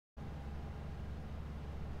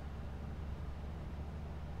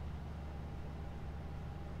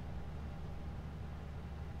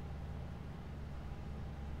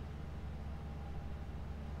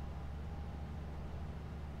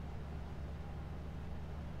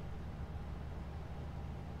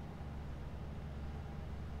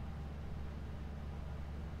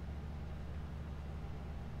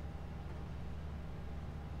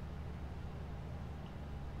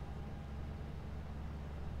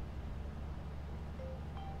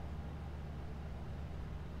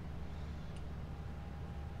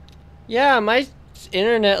Yeah, my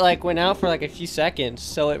internet like went out for like a few seconds,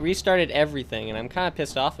 so it restarted everything, and I'm kind of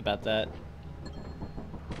pissed off about that.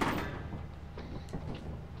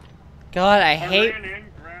 God, I hate. ran in,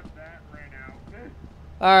 grabbed that, ran out.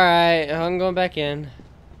 Alright, I'm going back in.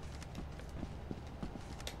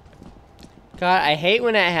 God, I hate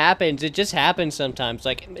when that happens. It just happens sometimes.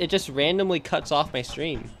 Like, it just randomly cuts off my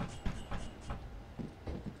stream.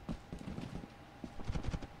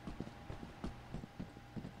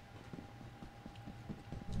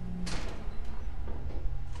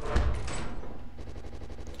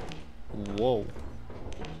 Whoa.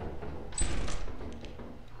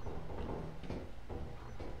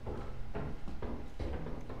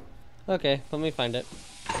 Okay, let me find it.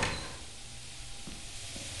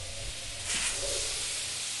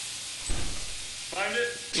 Find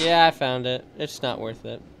it? Yeah, I found it. It's not worth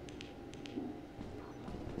it.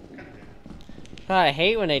 God, I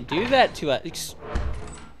hate when they do that to us.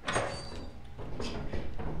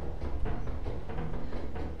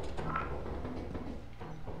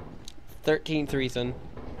 13th reason.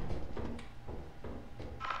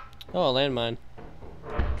 Oh, a landmine.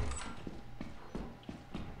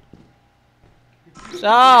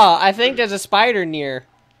 Ah, I think there's a spider near.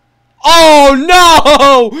 Oh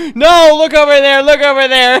no! No, look over there, look over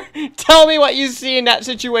there! Tell me what you see in that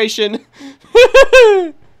situation.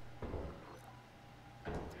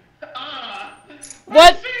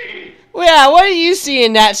 What? Yeah, what do you see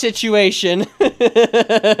in that situation?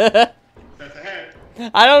 That's ahead.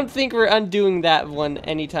 I don't think we're undoing that one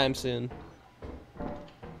anytime soon.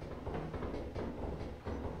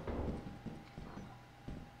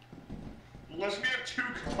 Unless we have 2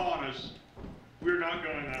 katanas, we're not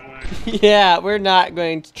going that way. Yeah, we're not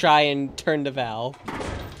going to try and turn the valve.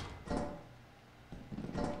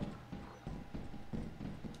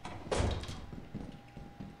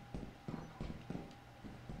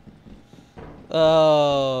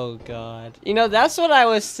 Oh, God. You know, that's what I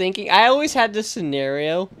was thinking. I always had this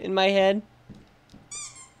scenario in my head.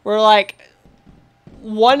 Where, like,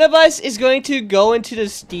 one of us is going to go into the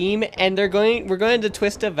steam and we're going to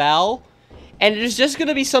twist a valve. And there's just going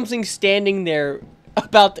to be something standing there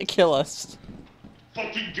about to kill us.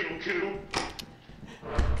 Fucking Goku.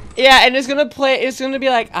 Yeah, and it's going to be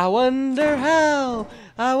like, I wonder how,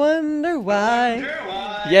 I wonder why.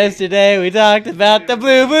 Yesterday we talked about the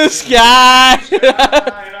blue, blue sky.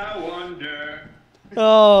 I wonder.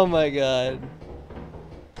 Oh my God.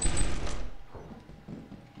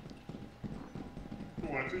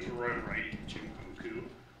 What if we run right into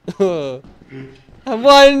Goku? I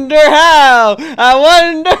wonder how, I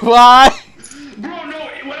wonder why. Bro, no,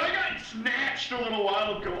 when I got snatched a little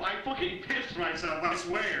while ago, I fucking pissed myself, I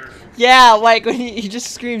swear. Yeah, like when he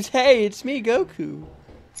just screams, hey, it's me, Goku.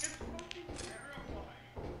 It's fucking terrifying.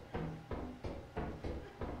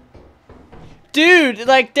 Dude,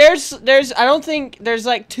 like there's I don't think there's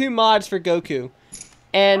like 2 mods for Goku.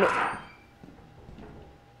 And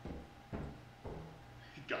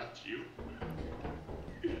Got you.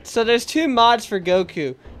 so there's 2 mods for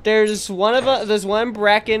Goku. There's one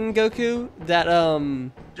Bracken Goku that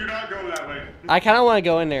Do not go that way. I kind of want to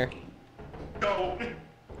go in there. No.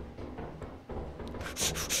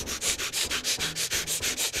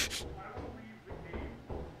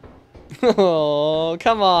 Oh,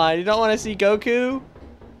 come on. You don't want to see Goku?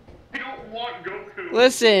 I don't want Goku.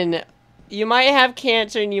 Listen, you might have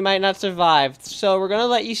cancer and you might not survive. So we're going to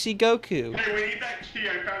let you see Goku. Hey, we need that key.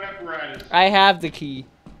 I found apparatus. I have the key.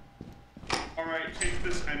 Alright, take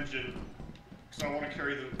this engine. Because I want to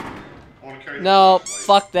carry the... No, flashlight.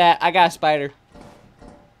 fuck that. I got a spider.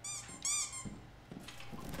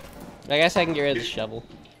 I guess I can get rid of the shovel.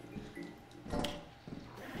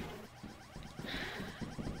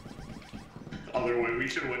 Other way, we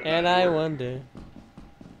should win. And I wonder.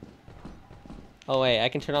 Oh wait, I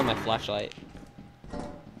can turn on my flashlight.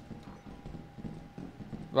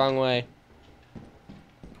 Wrong way.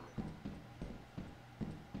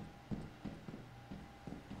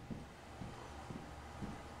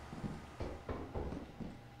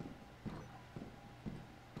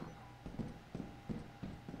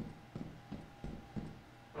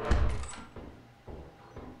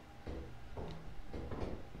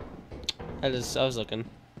 I was looking.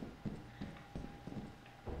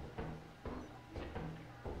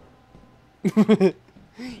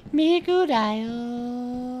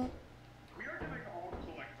 Mikurayo. We are gonna make all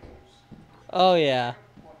collectibles. Oh yeah.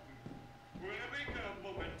 We're gonna make a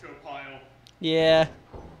memento pile. Yeah.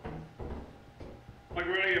 Like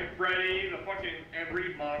we're gonna get Freddy, the fucking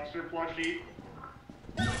every monster plushie.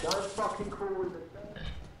 Don't fucking call with it.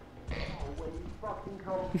 Oh, when you fucking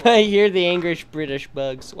come. I hear the English British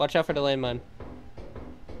bugs. Watch out for the landmine.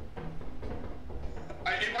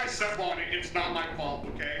 it's not my fault,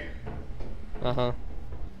 okay? Uh-huh.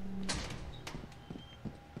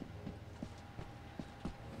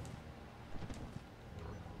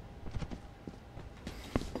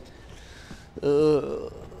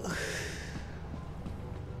 Ugh.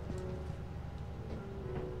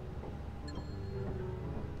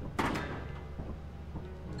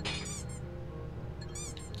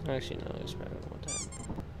 Actually, no, it's probably one time.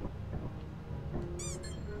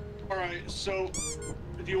 Alright, so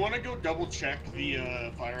if you want to go double check the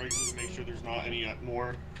fire exits and make sure there's not any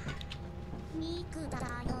more.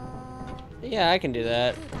 Yeah, I can do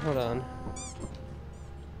that. Hold on.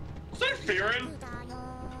 Is that Farron?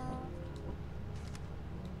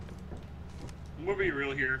 I'm gonna be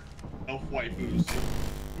real here. Elf waifus.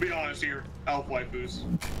 Be honest here. Elf waifus.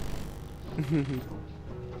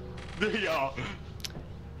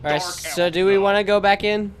 Alright, so do we want to go back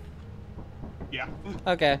in? Yeah.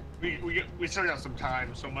 Okay. We still got some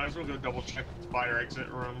time, so might as well go double check the fire exit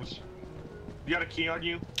rooms. You got a key on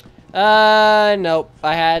you? Nope.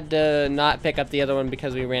 I had to not pick up the other one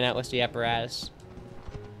because we ran out with the apparatus.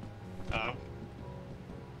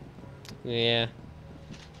 Yeah.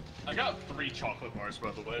 I got 3 chocolate bars,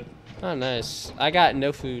 by the way. Oh, nice. I got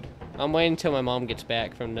no food. I'm waiting until my mom gets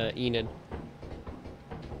back from the Enid.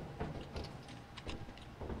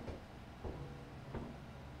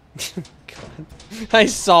 God. I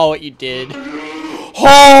saw what you did.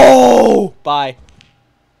 Oh! Bye.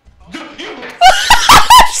 No!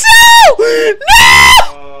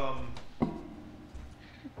 No!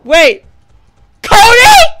 Wait!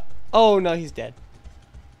 Cody! Oh no, he's dead.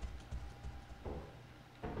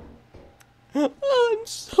 Oh, I'm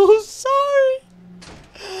so sorry.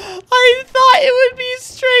 I thought it would be a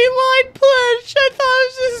straight line push. I thought I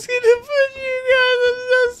was just gonna push you guys. I'm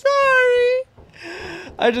so sorry.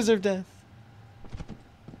 I deserve death.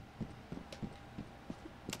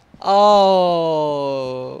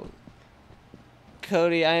 Oh.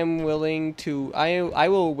 Cody, I am willing to. I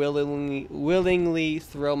will willingly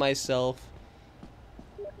throw myself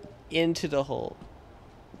into the hole.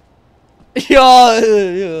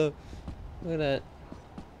 Yeah. Look at that.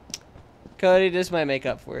 Cody, this might make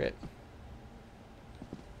up for it.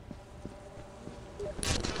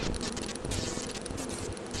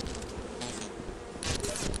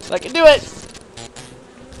 I can do it!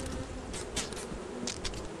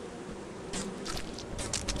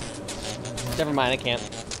 Never mind, I can't.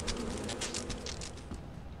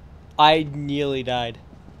 I nearly died.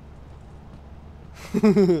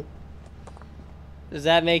 Does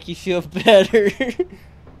that make you feel better?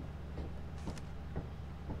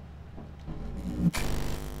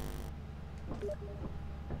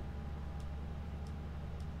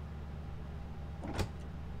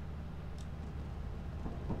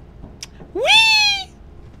 Whee!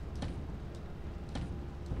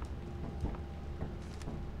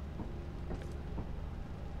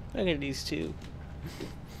 Look at these two.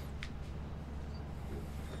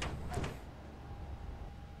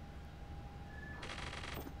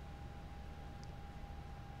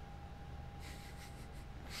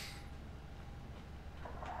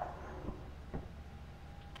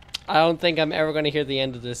 I don't think I'm ever going to hear the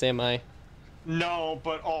end of this, am I? No,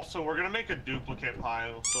 but also we're gonna make a duplicate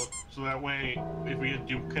pile, so that way, if we get a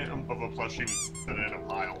duplicate of a plushie, we put it in a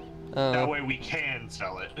pile. That way we can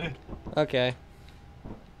sell it. Okay.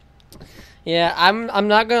 Yeah, I'm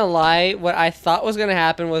not gonna lie. What I thought was gonna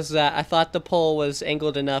happen was that I thought the pole was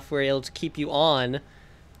angled enough where it'll keep you on,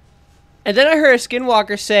 and then I heard a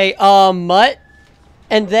skinwalker say, "Mutt,"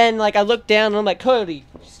 and then like I looked down and I'm like, "Cody,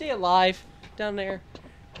 stay alive down there."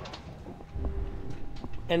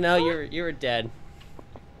 And now you're dead.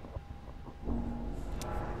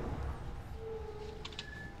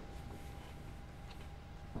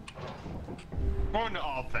 Going to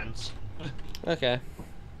offense. Okay.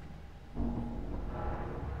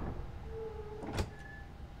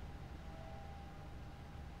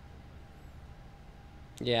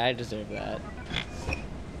 Yeah, I deserve that.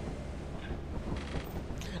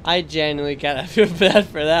 I genuinely kinda feel bad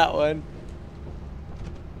for that one.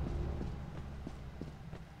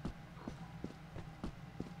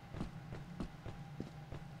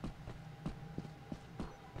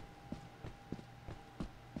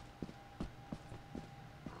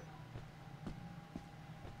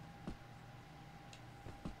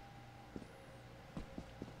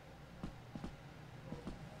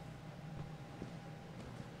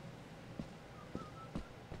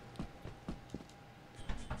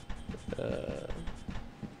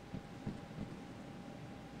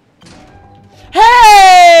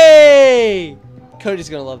 Hey! Cody's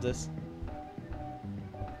gonna love this.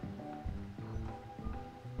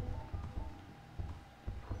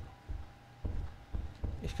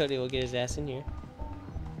 Cody will get his ass in here.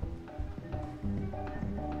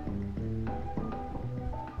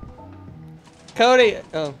 Cody,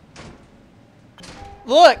 oh.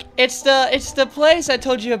 Look, it's the place I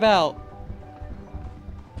told you about.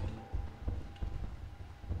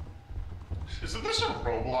 Isn't this a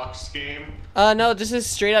Roblox game? No, this is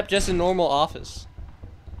straight up just a normal office.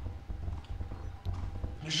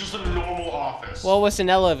 It's just a normal office. Well, with an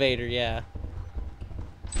elevator, yeah.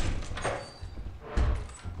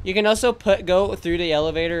 You can also go through the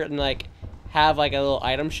elevator and like have like a little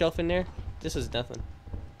item shelf in there. This is nothing.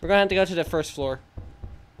 We're gonna have to go to the first floor.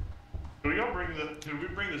 Can we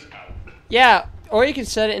bring this out? Yeah, or you can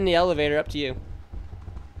set it in the elevator. Up to you.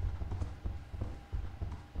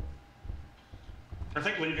 I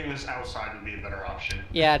think leaving this outside would be a better option.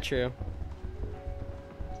 Yeah, true.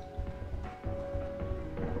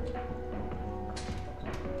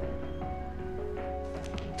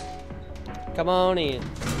 Come on in.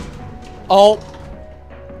 Oh,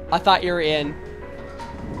 I thought you were in.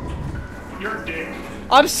 You're a dick.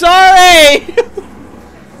 I'm sorry! Hey,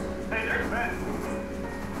 there's Ben.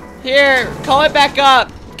 Here, call it back up.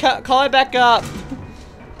 Call it back up.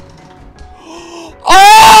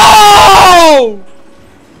 Oh!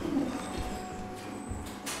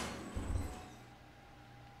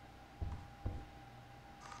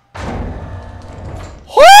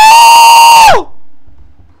 Woo!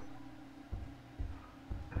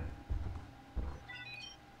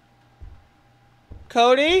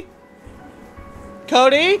 Cody?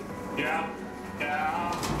 Cody? Yeah.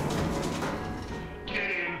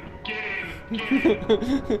 Get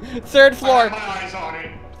in. Third I floor. have my eyes on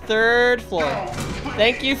it. Third floor. Go.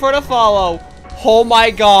 Thank you for the follow. Oh my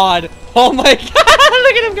god. Oh my god.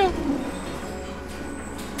 Look at him go.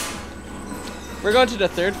 We're going to the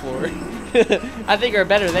third floor. I think we're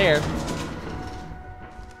better there.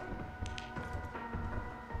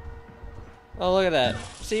 Oh, look at that.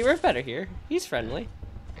 See, we're better here. He's friendly.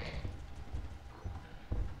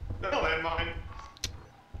 No, that's mine.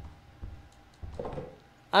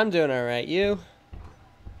 I'm doing alright. You?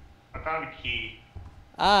 I found a key.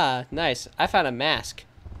 Ah, nice. I found a mask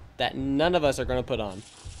that none of us are going to put on.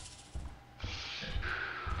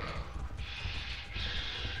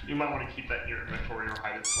 You might want to keep that in your inventory or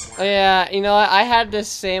hide it somewhere. Oh, yeah, you know what? I had the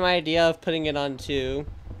same idea of putting it on too.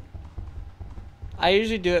 I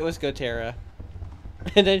usually do it with Gotera.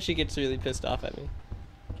 And then she gets really pissed off at me.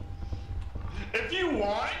 If you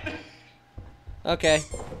want, Okay.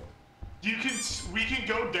 we can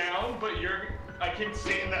go down, but I can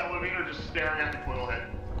sit in the elevator just staring at the coil head.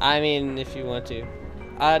 I mean, if you want to.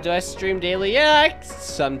 Do I stream daily? Yeah,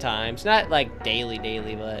 sometimes. Not like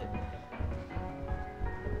daily, but...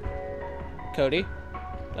 Cody?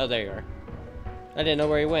 Oh, there you are. I didn't know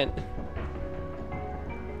where he went.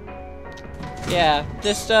 Yeah,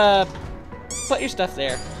 just, put your stuff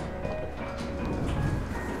there.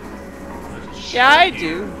 Yeah, I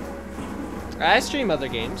do. I stream other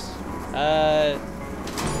games.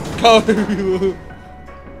 Cody.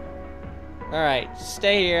 Alright,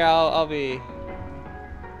 stay here, I'll be...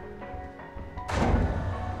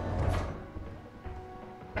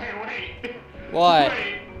 Hey, wait. What?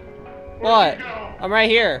 Wait. What? Where'd you go? I'm right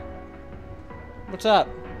here. What's up?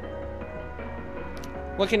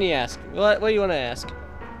 What can you ask? What do you want to ask?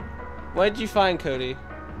 What did you find, Cody?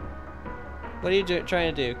 What are you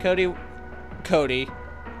trying to do? Cody. Cody.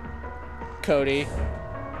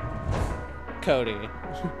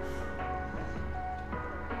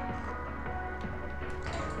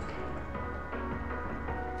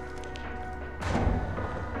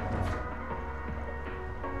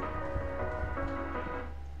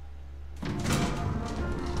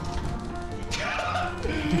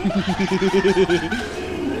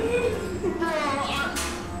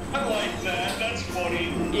 I like that. That's funny.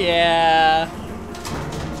 Yeah.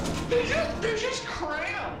 They're just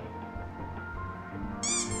cram.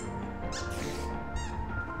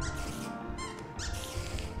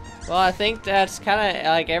 Well, I think that's kind of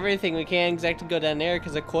like everything. We can't exactly go down there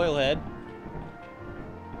because of coil head.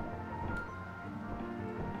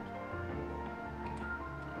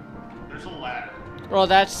 There's a ladder. Well,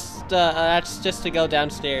 that's just to go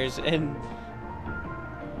downstairs and.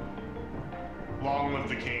 Long live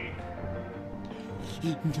the king.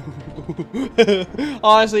 No.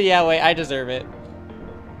 Honestly, yeah. Wait, I deserve it.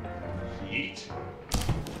 Yeet.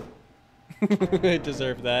 I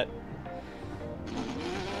deserve that.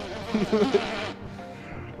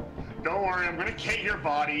 Don't worry, I'm gonna kit your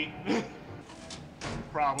body.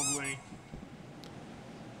 Probably.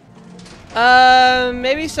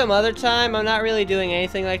 Maybe some other time. I'm not really doing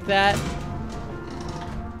anything like that.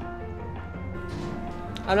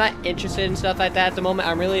 I'm not interested in stuff like that at the moment.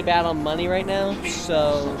 I'm really bad on money right now,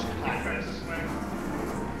 so...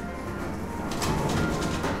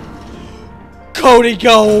 Cody,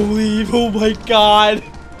 go! Leave! Oh my god!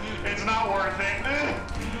 It's not worth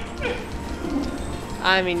it.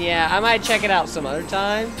 I mean, yeah, I might check it out some other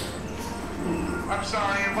time. I'm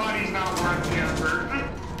sorry, your body's not worth the effort.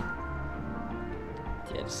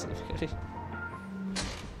 Yeah, just Cody.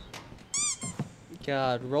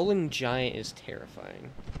 God, Rolling Giant is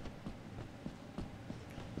terrifying.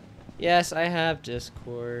 Yes, I have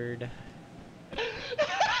Discord.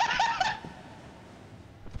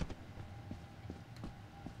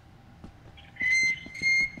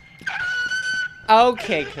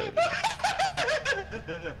 Okay, Cody.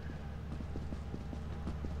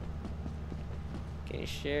 Okay,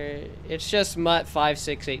 share. It's just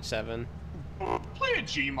Mutt5687. Play a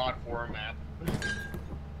Gmod format.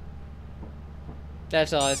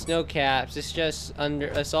 That's all. It's no caps. It's just under.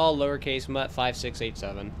 It's all lowercase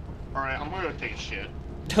Mutt5687. All right, I'm gonna take a shit.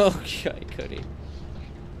 Okay, Cody.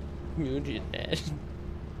 You did that.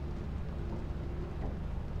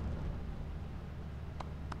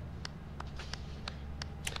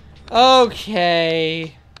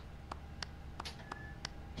 Okay.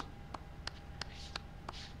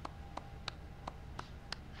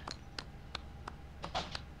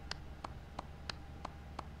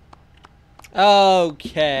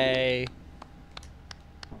 Okay.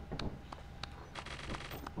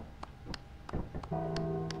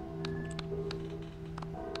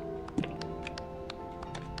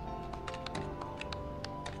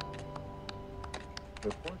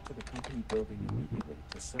 Report to the company building immediately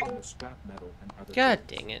to sell the scrap metal and other God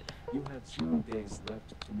goods. dang it. You have 0 days left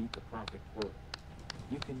to meet the profit quota.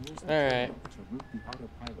 You can use the All right. terminal to route the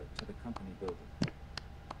autopilot to the company building.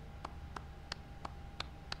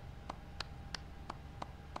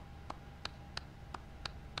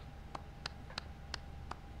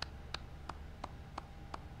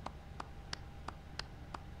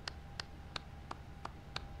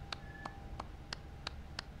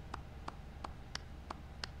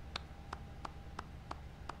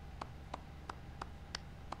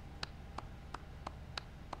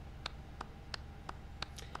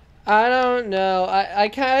 I don't know. I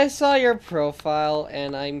kind of saw your profile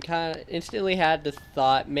and I'm kind of instantly had the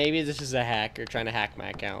thought maybe this is a hacker trying to hack my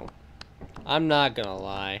account. I'm not gonna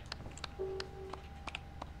lie.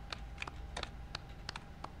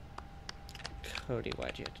 Cody,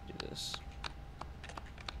 why'd you have to do this?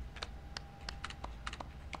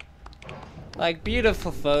 Like,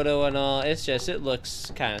 beautiful photo and all. It's just, it looks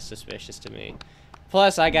kind of suspicious to me.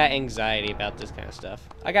 Plus, I got anxiety about this kind of stuff.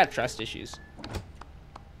 I got trust issues.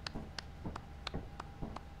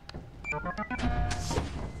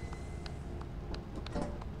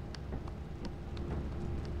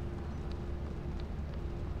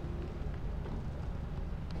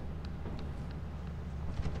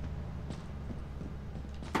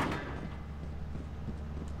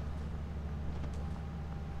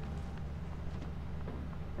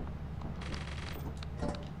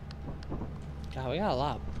 God, we got a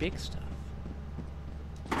lot of big stuff.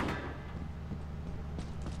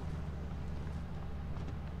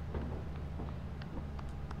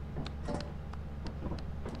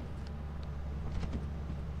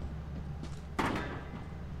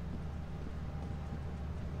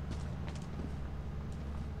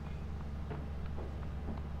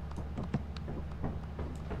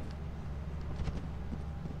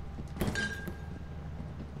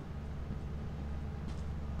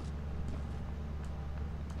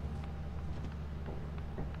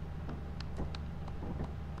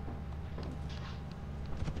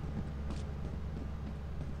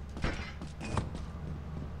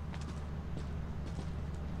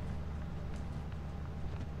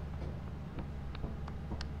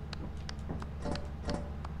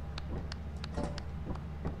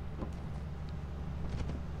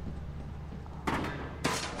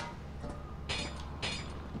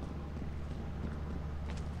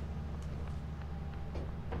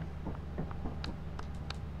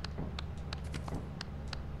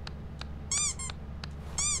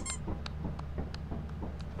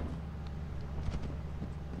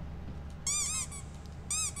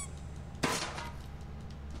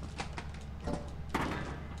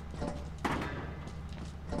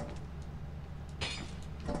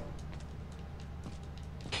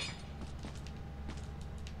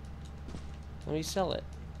 Let me sell it.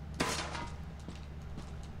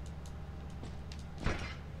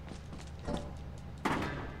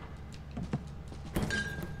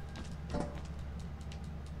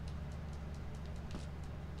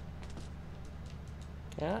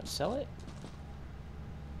 Can I not sell it?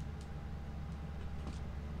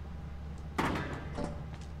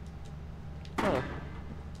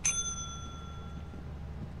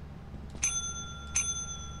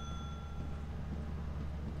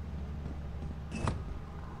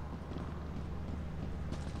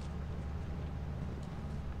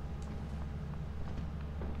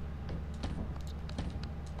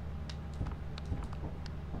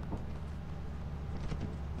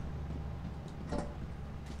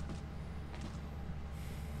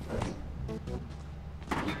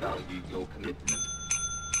 value your commitment.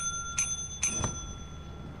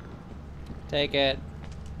 Take it.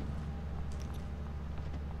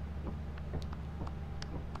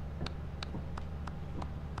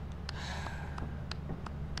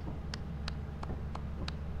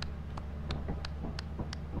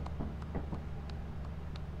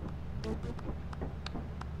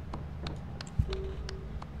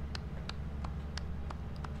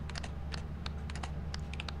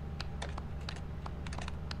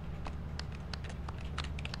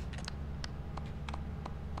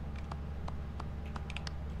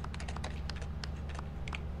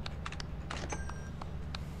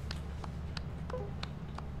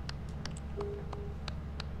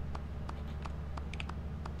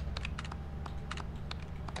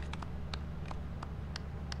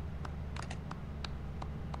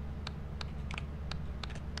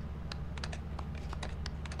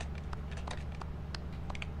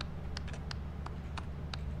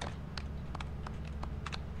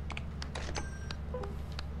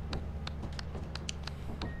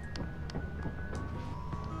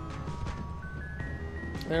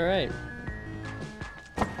 All right.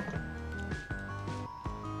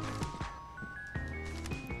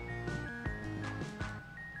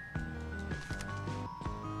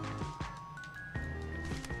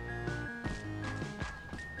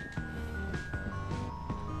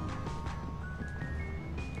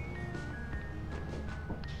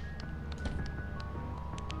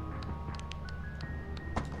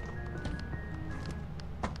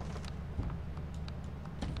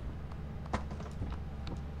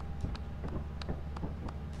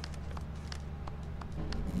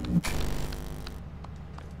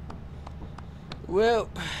 Well,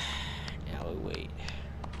 now we wait.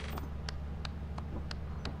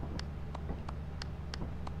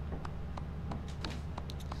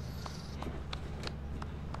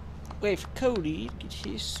 Wait for Cody to get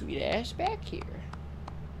his sweet ass back here.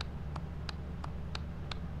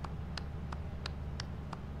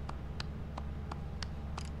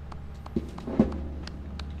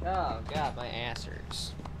 Oh god, my ass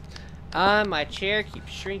hurts. My chair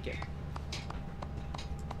keeps shrinking.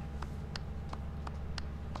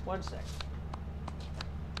 1 second.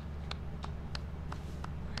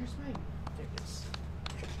 Where's my tickets?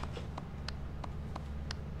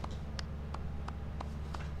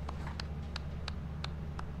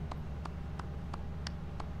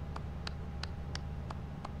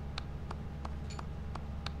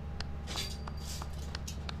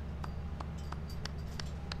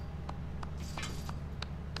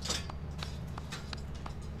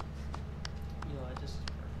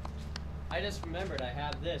 I just remembered I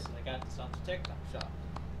have this, and I got this off the TikTok shop.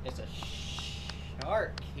 It's a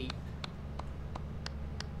shark cape.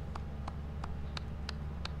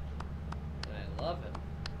 And I love it.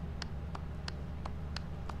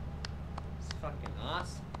 It's fucking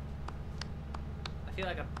awesome. I feel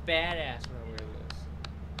like a badass when I wear this.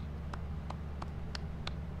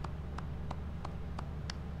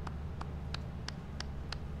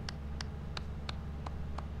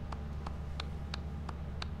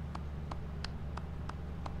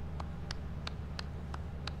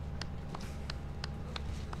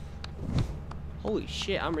 Holy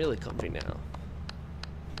shit, I'm really comfy now.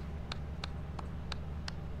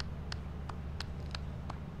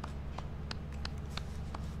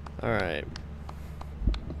 Alright.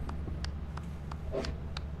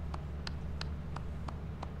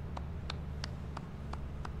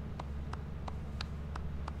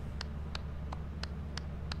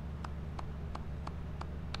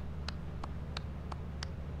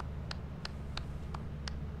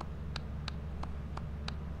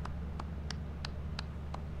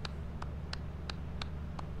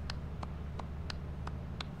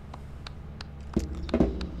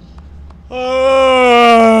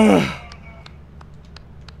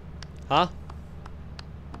 Huh?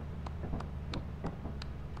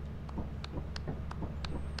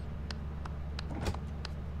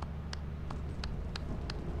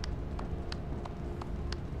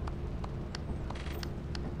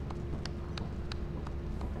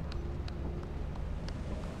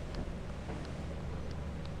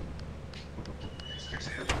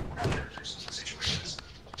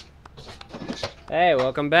 Hey,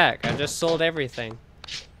 welcome back. I just sold everything.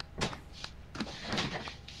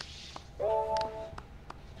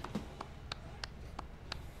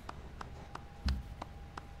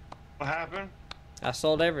 What happened? I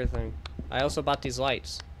sold everything. I also bought these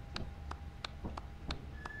lights.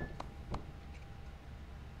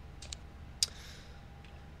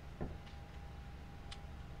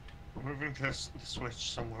 I'm moving this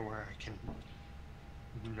switch somewhere where I can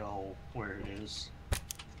know where it is.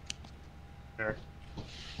 There.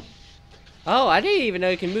 Oh, I didn't even know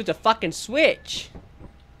you can move the fucking switch.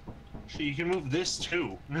 So you can move this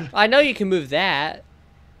too. I know you can move that.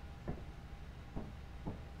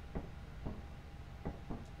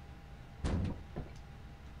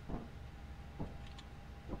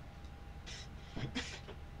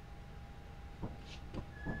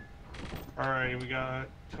 Alright, we got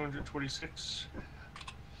 226.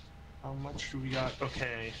 How much do we got?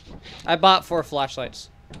 Okay. I bought 4 flashlights.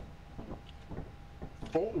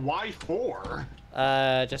 Why 4?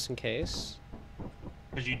 Just in case.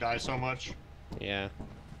 Because you die so much? Yeah.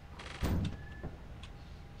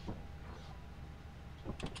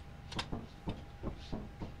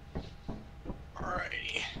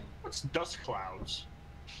 Alrighty. What's dust clouds?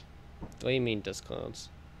 What do you mean, dust clouds?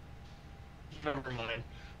 Never mind.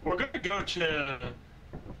 We're gonna go to...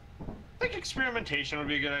 I think experimentation would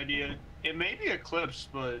be a good idea. It may be Eclipse,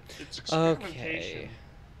 but it's experimentation. Okay.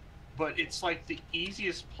 But it's like the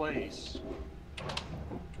easiest place.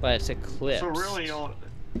 But it's Eclipse. So really,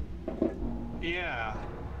 yeah.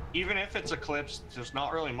 Even if it's Eclipse, there's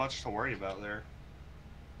not really much to worry about there.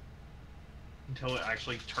 Until it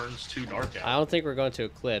actually turns too dark out. I don't think we're going to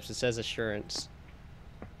Eclipse. It says Assurance.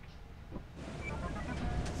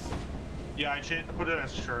 Yeah, I put it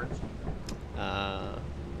as Assurance.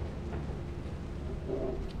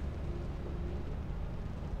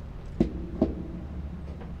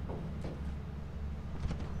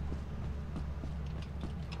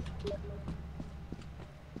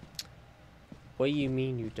 What do you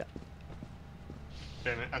mean you died?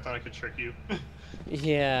 Damn it, I thought I could trick you.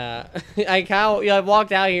 Yeah. I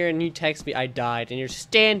walked out here and you text me I died and you're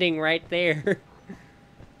standing right there.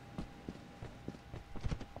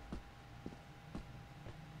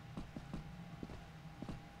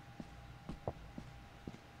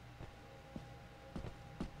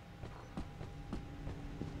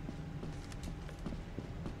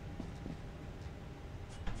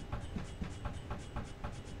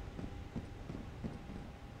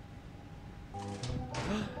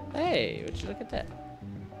 Hey, would you look at that?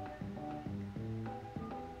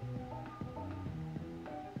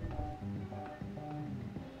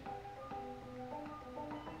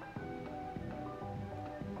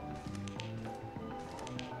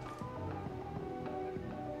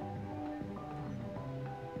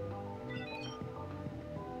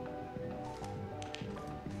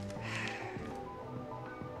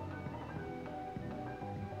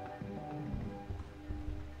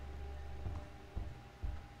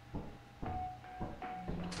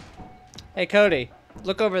 Hey Cody,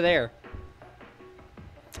 look over there.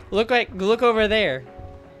 Look over there.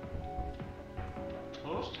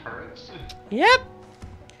 Those turrets? Yep.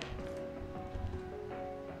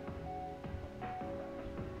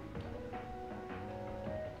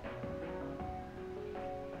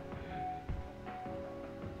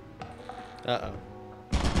 Uh-oh.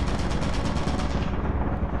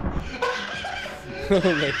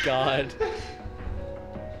 Oh my god.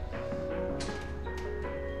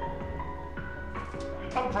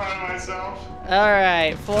 I'm proud of myself.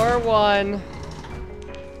 Alright, floor 1.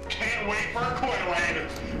 Can't wait for a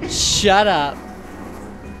Quaalude. Shut up.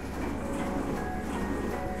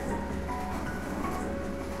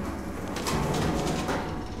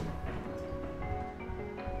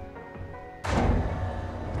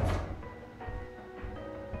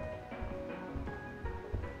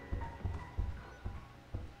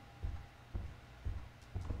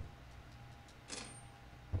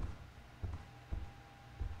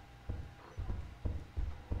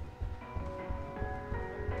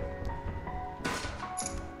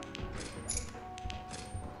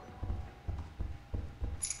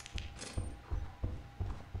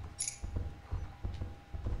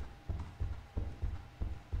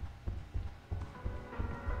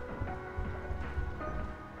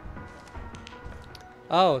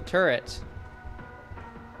 Oh, turrets.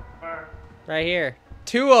 Where? Right here.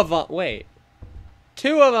 2 of them. Wait.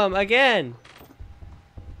 2 of them again.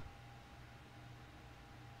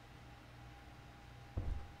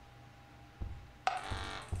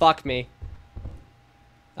 Fuck me.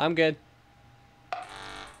 I'm good.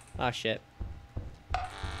 Ah, shit.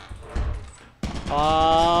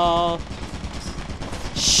 Oh.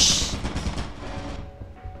 Shh.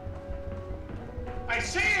 I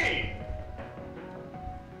see!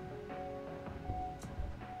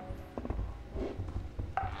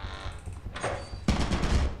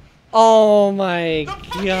 Oh my The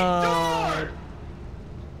fucking god. door!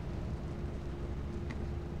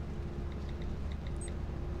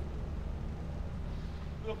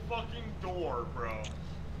 The fucking door, bro.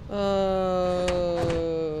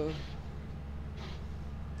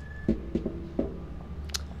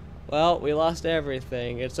 Well, we lost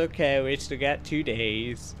everything. It's okay. We still got 2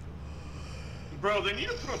 days. Bro, they need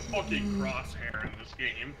to put a fucking crosshair in this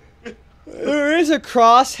game. There is a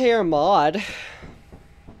crosshair mod.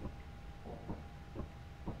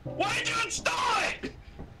 Why did you install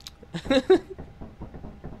it?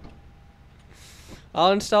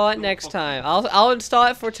 I'll install it next time. I'll install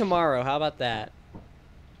it for tomorrow. How about that?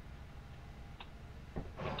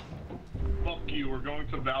 Fuck you, we're going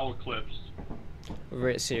to Val Eclipse.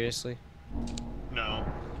 Seriously? No.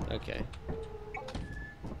 Okay.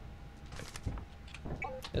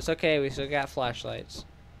 It's okay, we still got flashlights.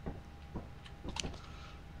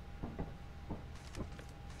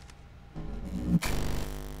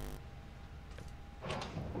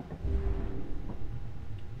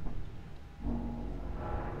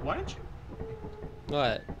 Why didn't you?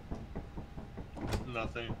 What?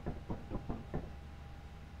 Nothing.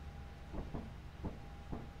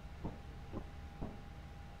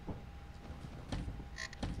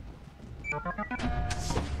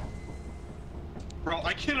 Bro,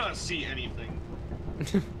 I cannot see anything.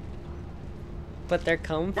 But they're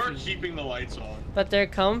comfy. We're keeping the lights on. But they're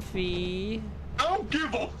comfy. I don't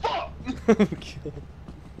give a fuck!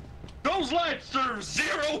 Those lights serve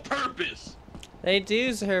zero purpose! They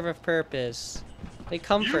do serve a purpose. They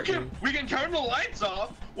comfort me. We can turn the lights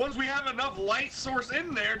off once we have enough light source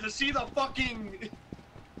in there to see the fucking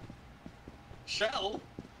shell.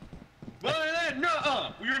 But then,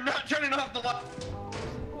 nuh-uh, we're not turning off the light.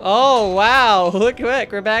 Oh wow! Look,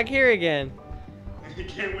 we're back here again. I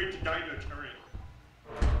can't wait to die in a turret.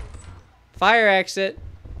 Fire exit.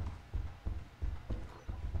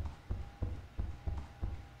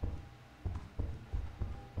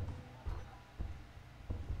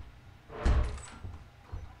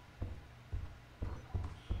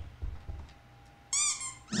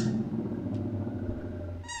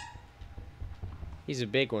 He's a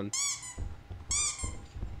big one.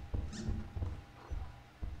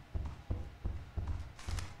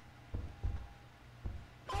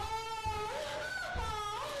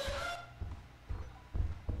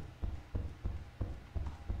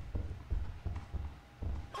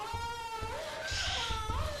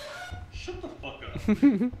 Shut the fuck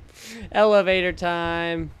up. Elevator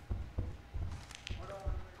time.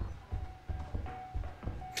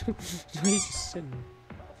 He's just sitting.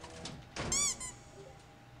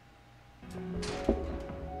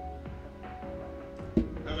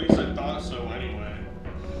 At least I thought so anyway.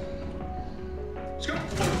 Let's go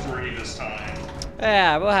for free this time.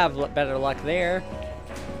 Yeah, we'll have better luck there.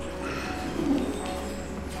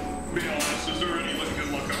 Be honest, is there any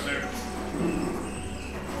good luck up there?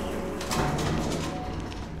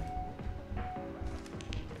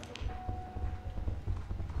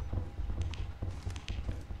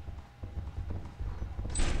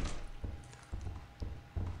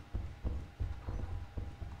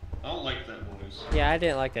 I don't like that noise. Yeah, I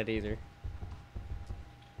didn't like that either.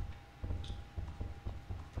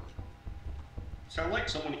 Sound like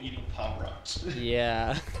someone eating Pop Rocks.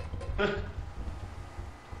 Yeah.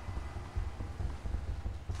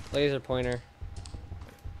 Laser pointer.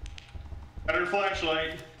 Better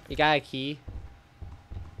flashlight. You got a key?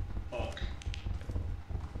 Fuck.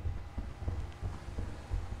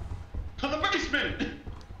 To the basement!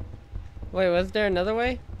 Wait, was there another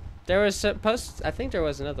way? There was supposed. I think there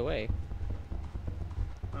was another way.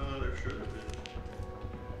 There should have been.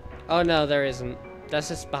 Oh no, there isn't. That's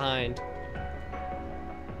just behind.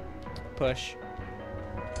 Push.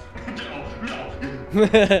 No,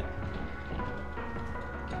 no.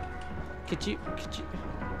 Could you?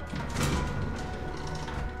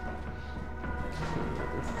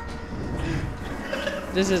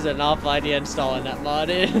 This is an awful idea installing that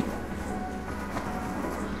mod in.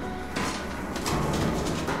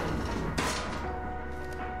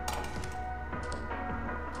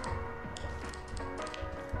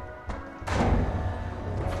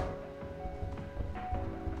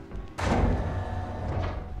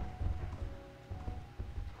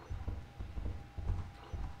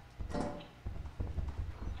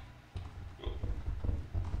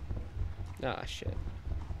 Ah, shit.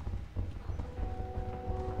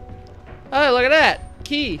 Oh, look at that!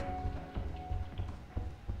 Key!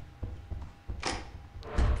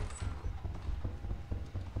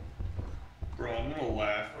 Bro, I'm gonna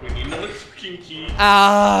laugh. We need another fucking key.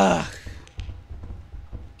 Ah!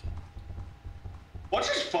 Watch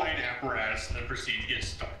us find apparatus and then proceed to get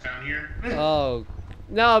stuck down here. Oh.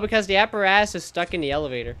 No, because the apparatus is stuck in the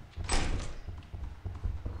elevator.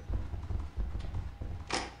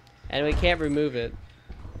 And we can't remove it.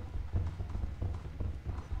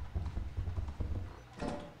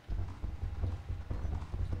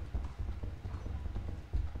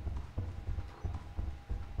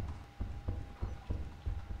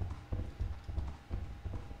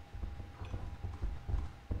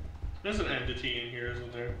 There's an entity in here,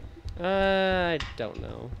 isn't there? I don't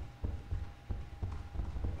know.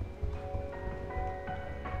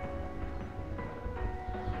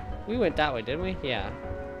 We went that way, didn't we? Yeah.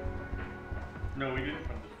 No, we didn't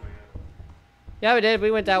come this way yet. Yeah, we did. We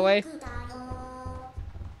went that way.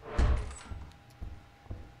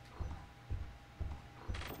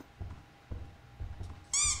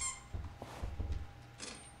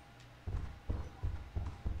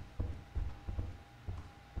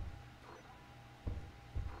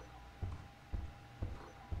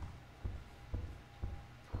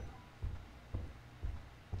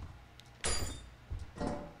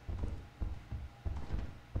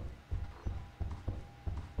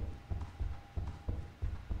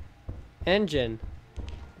 Engine.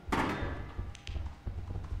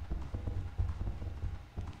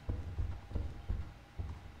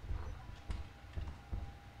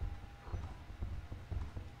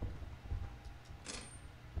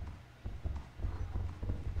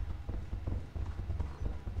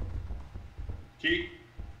 Key?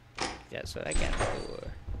 That's what I got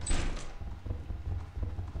for.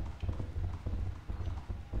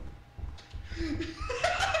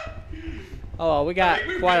 Oh, well, we got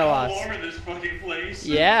quite a lot. All over this fucking place.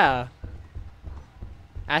 Yeah.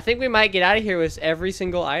 I think we might get out of here with every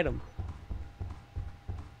single item.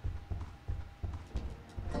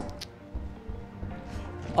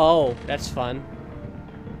 Oh, that's fun.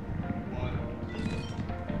 What?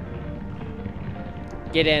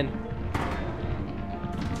 Get in.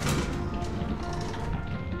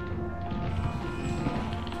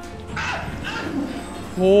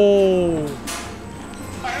 Oh.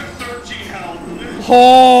 I have 13 health.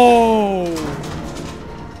 Oh.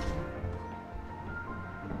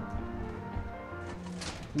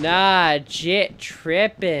 Nah, Jit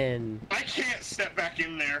trippin'. I can't step back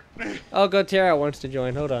in there. Oh, Gotera wants to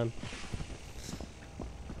join. Hold on.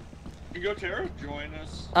 You go, Tara? Join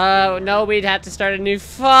us. No, we'd have to start a new.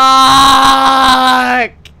 Fuck!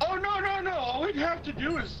 Oh, no, no, no. All we'd have to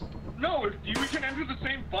do is... No, we can enter the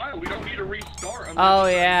same file. We don't need to restart. Oh,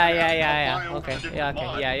 yeah. Okay,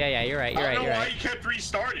 yeah. You're right. I don't know why you kept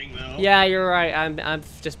restarting, though. Yeah, you're right.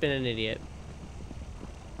 I've just been an idiot.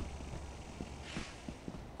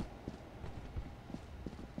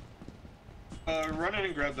 Run in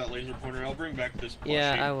and grab that laser pointer. I'll bring back this plushie.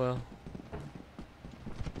 Yeah, I will.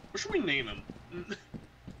 What should we name him?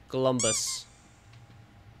 Columbus.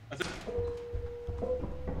 I think...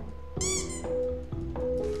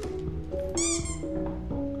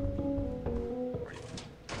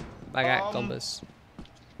 I got Columbus.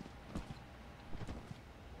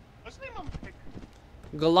 Let's name him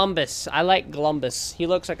Columbus. I like Columbus. He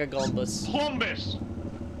looks like a Columbus. Plumbus.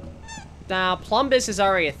 Nah, Plumbus is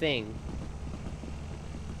already a thing.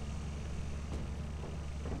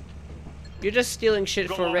 You're just stealing shit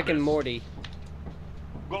for Rick and Morty.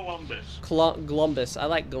 Columbus. Columbus. I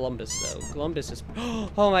like Columbus though. Columbus is.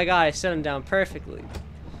 Oh my god! I set him down perfectly.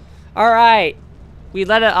 All right, we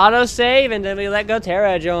let it auto save and then we let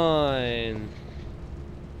Gotera join.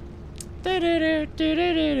 Hey,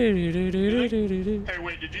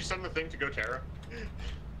 wait! Did you send the thing to Gotera?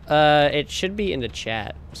 It should be in the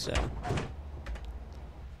chat. So.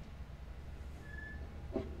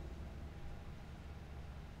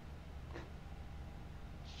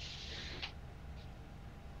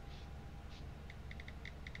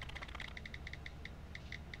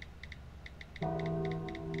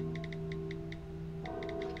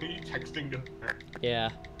 Are you texting Gotera? Yeah.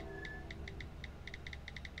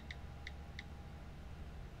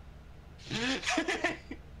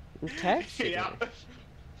 I'm texting. Yeah.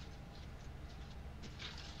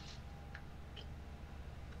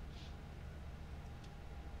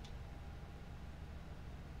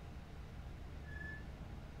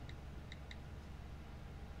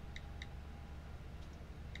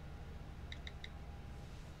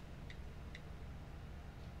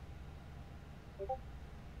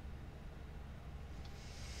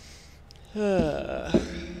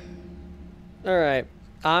 Alright,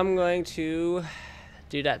 I'm going to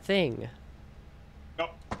do that thing.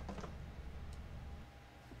 Nope.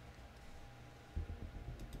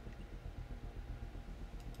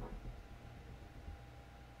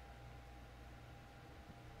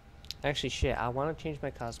 Actually, shit, I want to change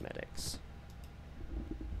my cosmetics.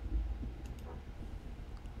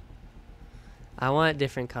 I want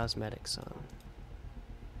different cosmetics on.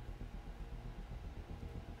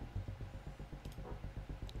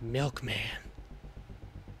 Milkman.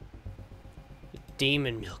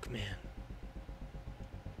 Demon Milkman.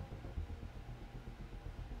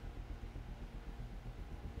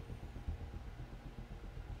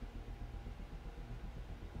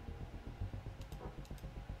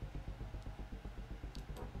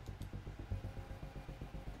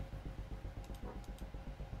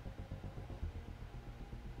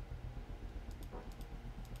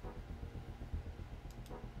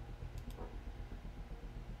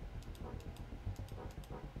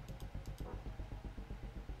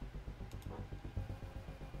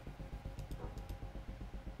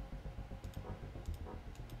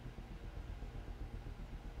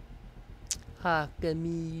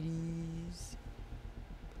 Archimedes.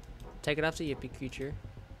 Take it off the yippee creature.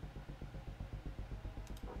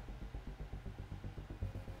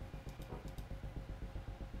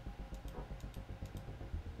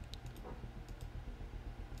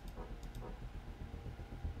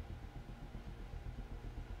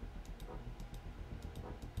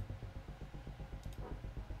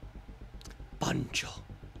 Banjo.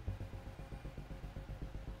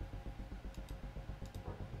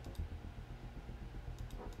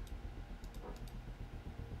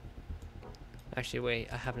 Actually, wait,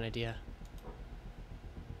 I have an idea.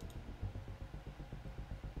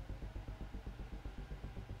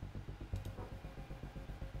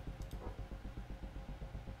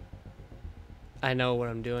 I know what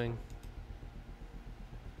I'm doing.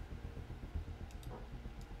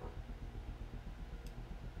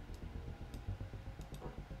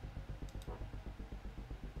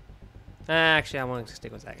 Actually, I want to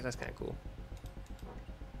stick with that because that's kind of cool.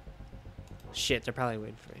 Shit, they're probably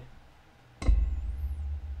waiting for me.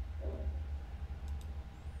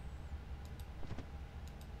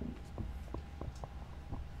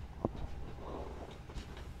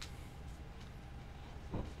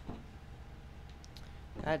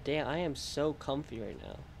 God damn, I am so comfy right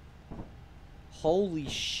now. Holy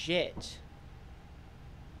shit.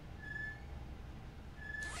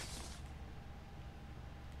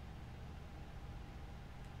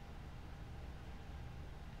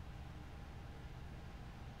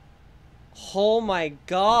 Oh my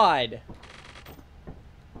god.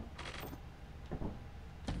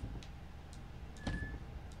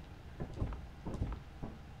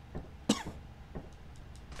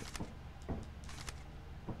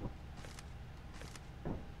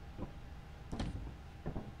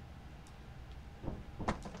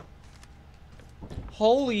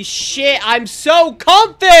 Holy shit, I'm so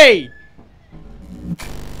comfy!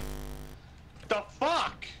 The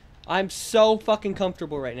fuck? I'm so fucking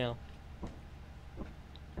comfortable right now.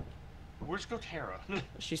 Where's Gotera?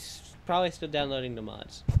 She's probably still downloading the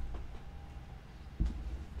mods.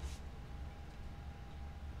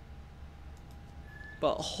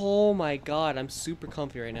 But oh my god, I'm super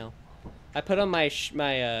comfy right now. I put on my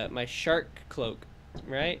my shark cloak,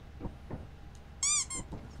 right?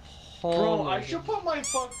 Oh Bro, my I should put my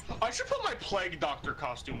Plague Doctor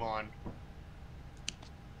costume on.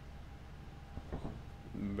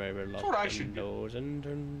 Baby, That's what I should do.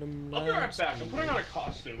 I'll be right back. I'm putting on a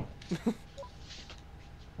costume.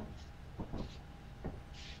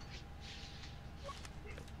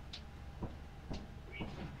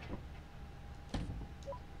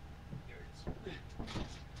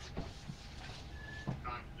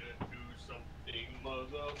 Time to do something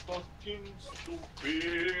motherfucking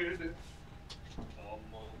stupid. I'm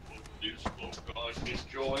gonna put this book on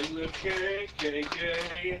enjoying the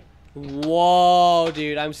KKK. Whoa,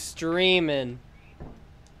 dude, I'm streaming.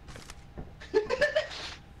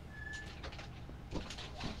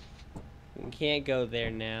 Can't go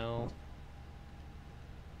there now.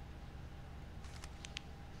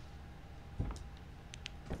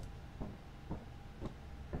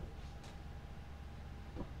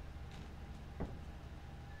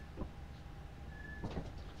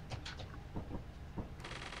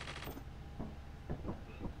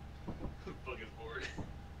 I'm fucking bored.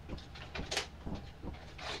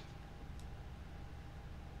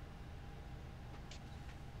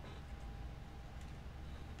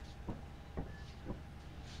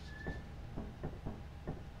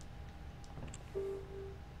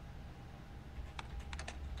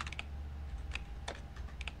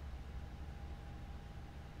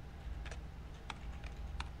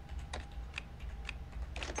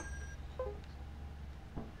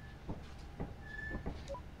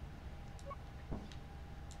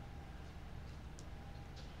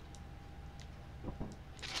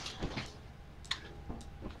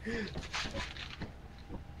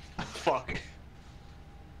 Fuck.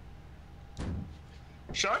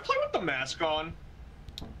 Should I play with the mask on?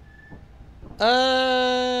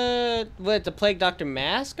 What, the Plague Doctor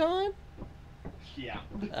mask on? Yeah.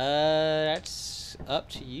 That's up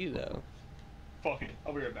to you though. Fuck it.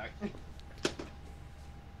 I'll be right back.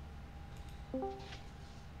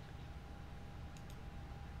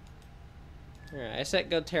 Alright, I set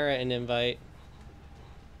Gotera an invite.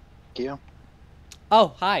 Thank you.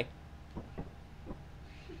 Oh, hi.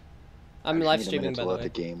 I'm I live need a streaming, minute by to the let way. the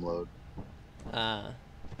game load.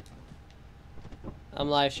 I'm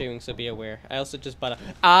live streaming, so be aware. I also just bought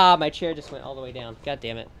a... my chair just went all the way down. God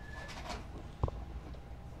damn it.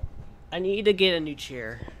 I need to get a new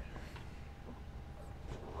chair.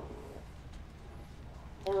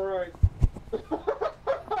 Alright.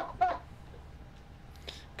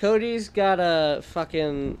 Cody's got a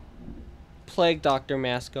fucking plague doctor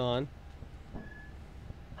mask on.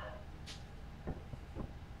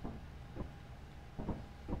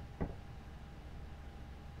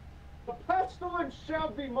 The pestilence shall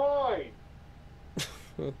be mine!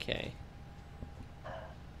 Okay.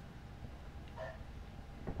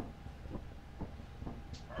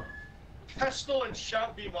 Pestilence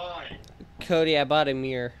shall be mine. Cody, I bought a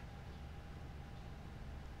mirror.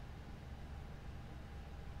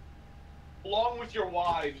 Along with your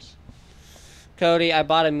wives. Cody, I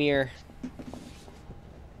bought a mirror.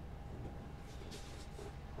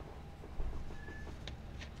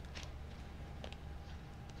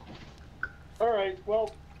 Alright,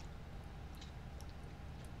 well...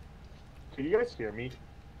 Can you guys hear me?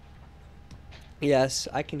 Yes,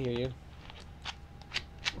 I can hear you.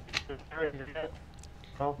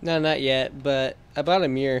 No? No, not yet, but I bought a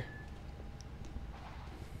mirror.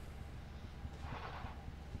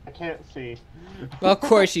 I can't see. Well, of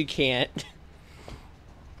course you can't.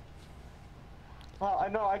 Well, I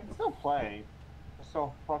know, I can still play. It's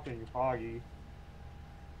so fucking foggy.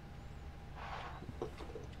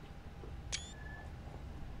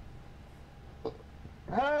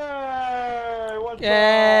 Hey! What's Yay!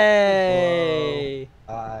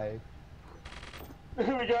 I. up? We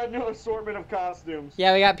got a new assortment of costumes.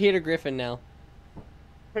 Yeah, we got Peter Griffin now.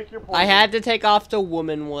 Pick your poison. I had to take off the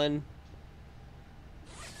woman one.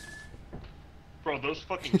 Bro, those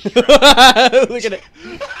fucking Look at it.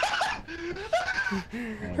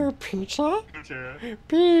 Her pizza? Pizza!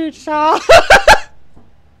 Pizza!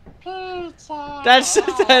 That's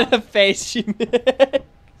the kind of face she made.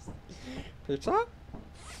 Pizza?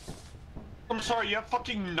 I'm sorry, you have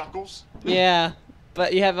fucking knuckles? Yeah,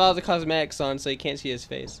 but you have all the cosmetics on, so you can't see his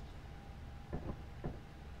face.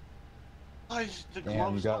 The And you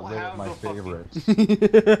gloves got don't rid have of my the fucking-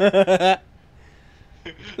 favorites.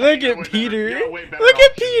 Look You're at way Peter. better- you're a way better Look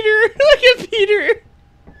at option. Peter. Look at Peter.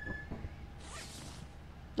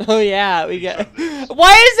 Oh yeah, we got. Why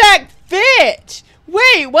does that fit?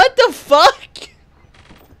 Wait, what the fuck?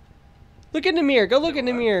 Look in the mirror. Go look in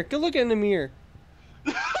the mirror. Go look in the mirror.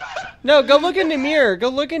 No, go look in the mirror. Go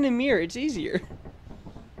look in the mirror. It's easier.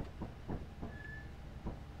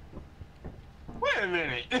 Wait a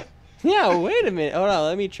minute. Yeah, wait a minute. Hold on,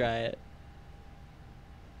 let me try it.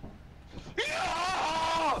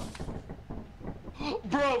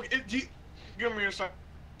 Bro, give me a sec.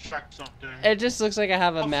 Check something. It just looks like I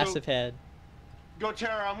have a Also- massive head. Go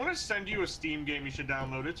Tara, I'm gonna send you a Steam game you should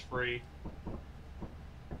download. It's free.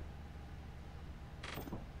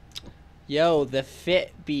 Yo, the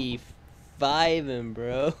Fit be vibing,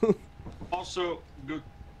 bro. Also, go.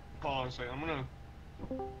 Hold on a second. I'm gonna.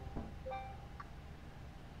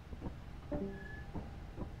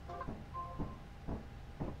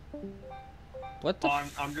 What the I'm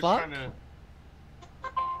just fuck? trying to.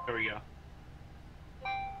 There we go.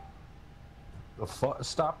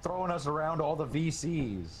 Stop throwing us around all the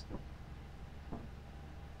VCs.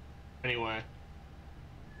 Anyway.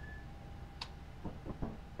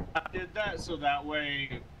 I did that so that way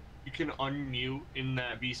you can unmute in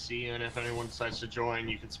that VC, and if anyone decides to join,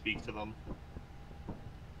 you can speak to them.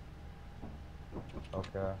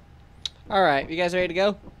 Okay. All right, you guys ready to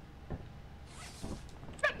go?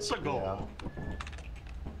 That's a goal.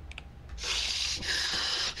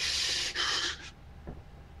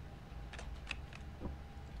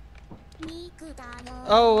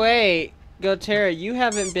 Oh wait, Gotera, you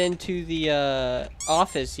haven't been to the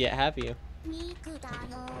office yet, have you?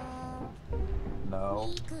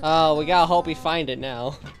 No. Oh, we gotta hope we find it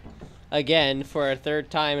now. Again, for a third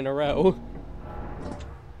time in a row.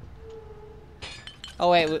 Oh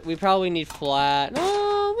wait, we probably need flat.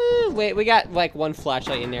 Oh, wait, we got like one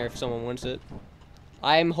flashlight in there if someone wants it.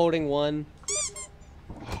 I'm holding one.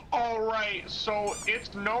 Alright, so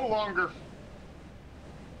it's no longer.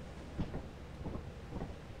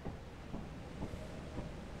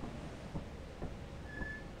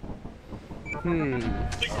 I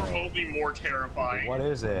think remotely more terrifying. What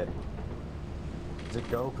is it? Is it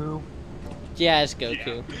Goku? Yeah, it's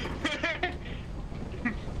Goku. Yeah.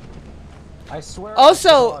 I swear. Also,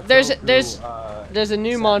 I saw there's Goku, there's a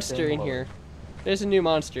new Zach monster in Singler. here. There's a new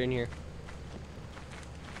monster in here.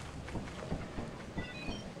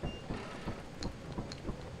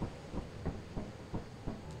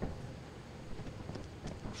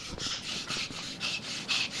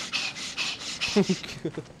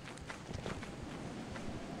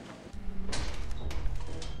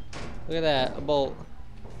 Look at that, a bolt.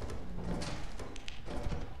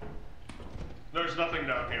 There's nothing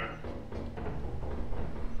down here.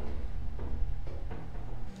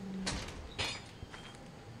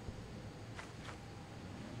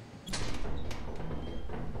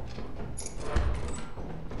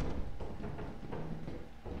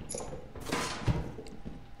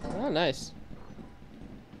 Oh, nice.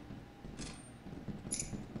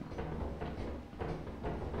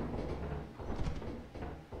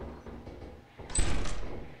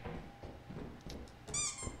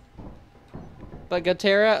 But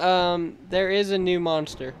Gotera, there is a new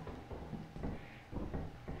monster.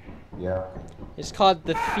 Yeah. It's called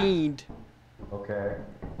the Fiend. Okay.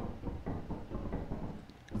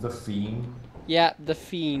 The Fiend? Yeah, the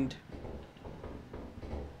Fiend.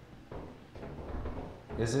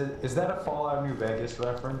 Is that a Fallout New Vegas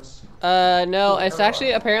reference? No, it's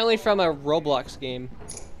actually apparently from a Roblox game.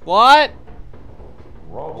 What?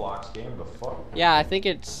 Roblox game? The fuck? Yeah, I think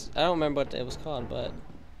it's... I don't remember what it was called, but...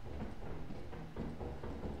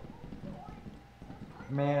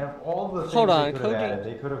 Man, of all the things Hold on, they could have Cody- added,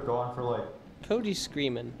 they could have gone for like... Cody's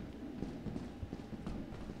screaming.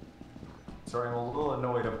 Sorry, I'm a little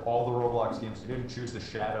annoyed of all the Roblox games. They didn't choose the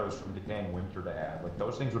Shadows from Decaying Winter to add. Like,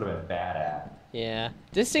 those things would have been bad at. Yeah.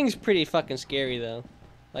 This thing's pretty fucking scary, though.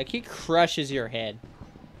 Like, he crushes your head.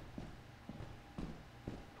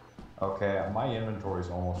 Okay, my inventory's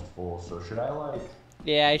almost full, so should I, like...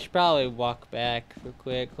 Yeah, I should probably walk back real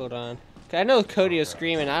quick. Hold on. 'Cause I know Cody was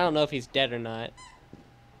screaming. I don't know if he's dead or not.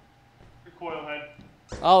 Coil head.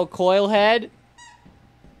 Oh, Coilhead?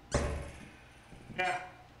 Yeah.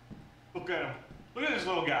 Look at him. Look at this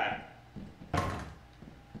little guy.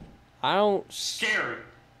 I don't... Scary.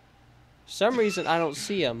 For some reason, I don't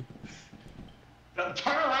see him.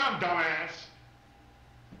 Turn around, dumbass.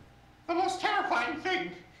 The most terrifying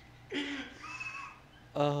thing.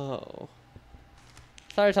 Oh.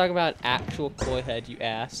 I thought you were talking about an actual Coilhead, you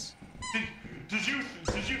ass. Did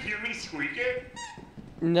you hear me squeaking?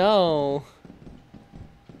 No.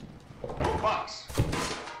 Box.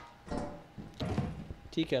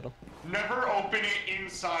 Tea kettle. Never open it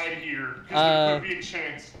inside here, because there could be a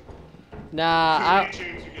chance. Nah, Could be a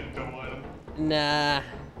chance you get double item. Nah.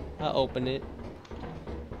 I'll open it.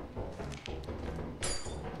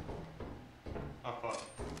 Oh fuck.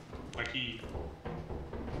 My key.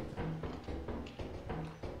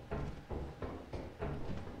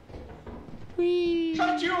 Whee!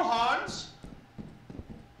 That's you, Hans!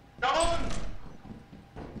 Come on!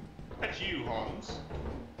 That's you, Hans.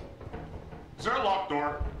 Is there a locked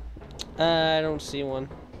door? I don't see one.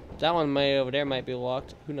 That one may over there might be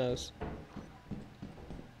locked. Who knows?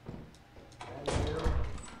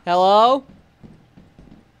 Hello?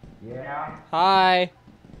 Yeah? Hi.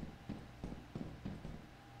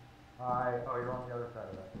 Hi. Oh, you're on the other side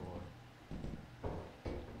of that door.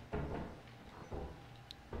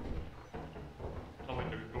 Oh, wait,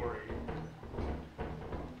 there's a door here.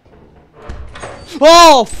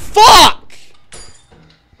 Oh, fuck!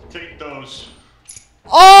 Take those.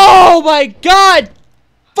 Oh my god!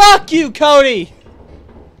 Fuck you, Cody!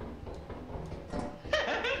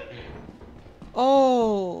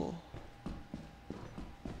 Oh.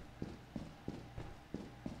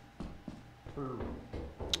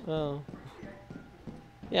 Oh.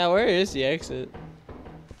 Yeah, where is the exit?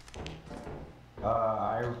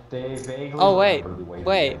 They vaguely Oh, wait. remember the way to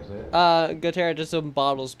Wait. exit. Gotera, just some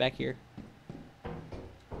bottles back here.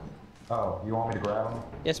 Oh, you want me to grab them?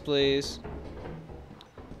 Yes, please.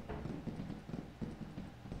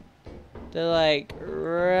 They're like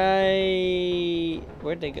right.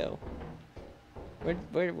 Where'd they go?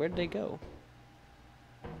 Where'd they go?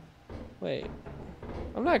 Wait,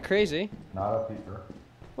 I'm not crazy. Not up here.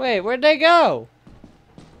 Wait, where'd they go?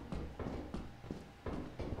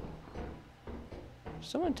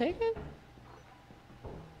 Someone take it?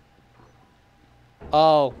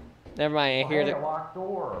 Oh, never mind. I hear Hey, the. a locked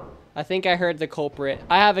door. I think I heard the culprit.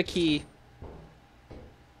 I have a key.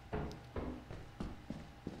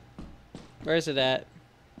 Where is it at?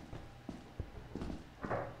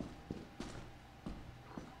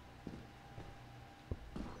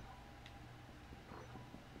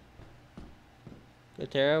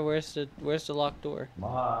 Gotera, where's the locked door?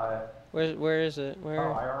 My. Where is it? Where?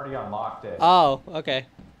 Oh, I already unlocked it. Oh, okay.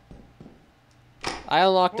 I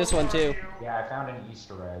unlocked this one too. Yeah, I found an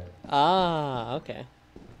Easter egg. Ah, okay.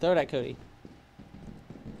 Throw it at Cody.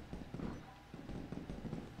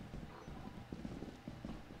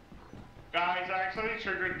 Guys, I actually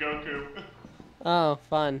triggered Goku. Oh,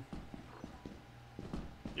 fun.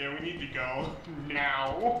 Yeah, we need to go.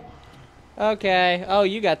 Now. Okay. Oh,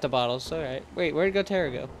 you got the bottles. Alright. Wait, where'd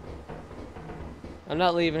Gotera go? I'm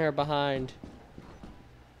not leaving her behind.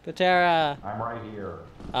 Gotera! I'm right here.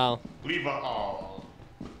 Oh. Leave a all.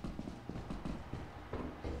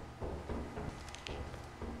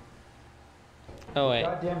 Oh, wait.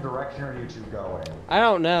 What goddamn direction are you two going? I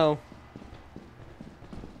don't know.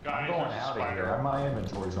 Guys, I'm going there's a out of spider. here. My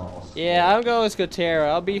inventory's almost Yeah, I'm going with Gotera.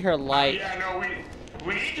 I'll be her light. Yeah, no,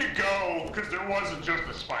 We need to go, because there wasn't just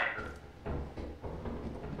a spider.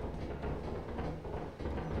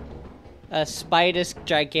 A Spidus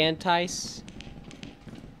gigantis.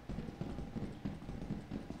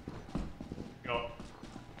 Go.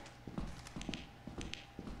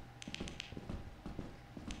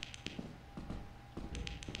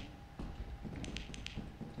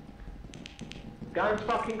 Go and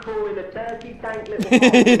fucking crawl in a dirty, dank little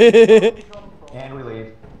hole. And we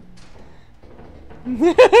leave.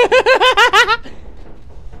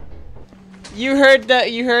 You heard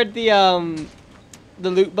the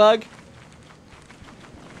loot bug?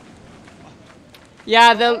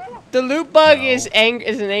 Yeah, the loot bug is an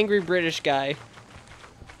angry British guy.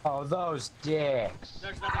 Oh, those dicks.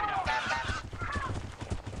 There's nothing down there.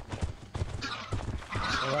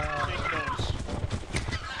 Take those.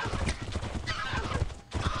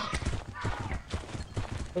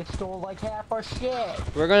 They stole like half our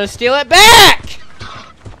shit. We're gonna steal it back!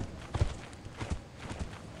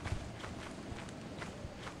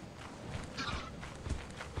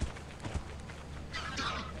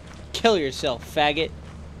 Kill yourself, faggot.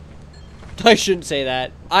 I shouldn't say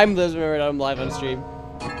that. I'm Liz Merritt, I'm live on stream.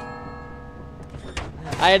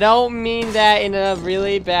 I don't mean that in a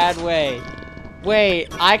really bad way. Wait,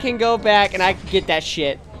 I can go back and I can get that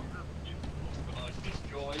shit.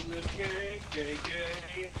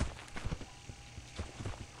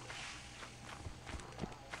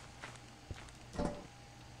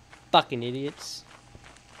 Fucking idiots.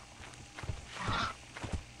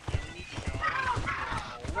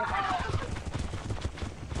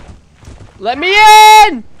 Let me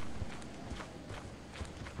in!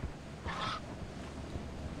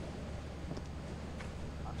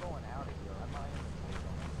 I'm going out of here.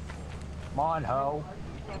 Come on, ho.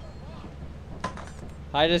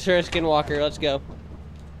 Hi, this is Skinwalker. Let's go.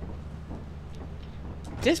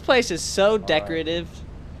 This place is so decorative.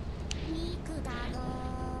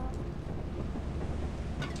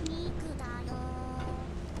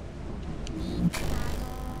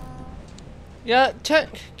 Yeah,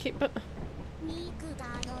 keep it.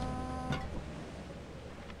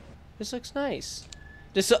 This looks nice.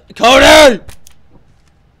 This Cody!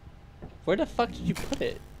 Where the fuck did you put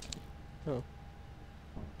it? Oh.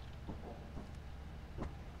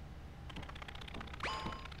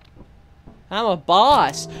 I'm a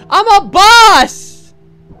boss. I'm a boss!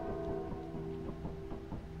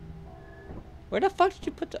 Where the fuck did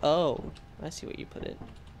you put the... Oh, I see what you put it.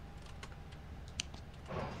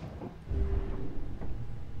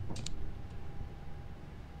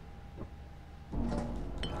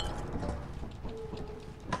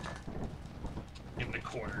 In the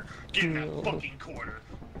corner. Get in that fucking corner.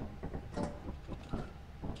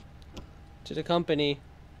 To the company.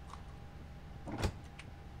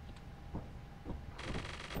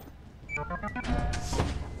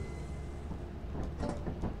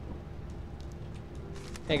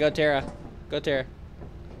 Hey, go Tara. Go Tara.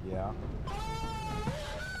 Yeah.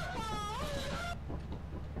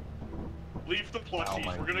 Leave the plushies.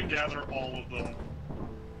 We're gonna gather all of them.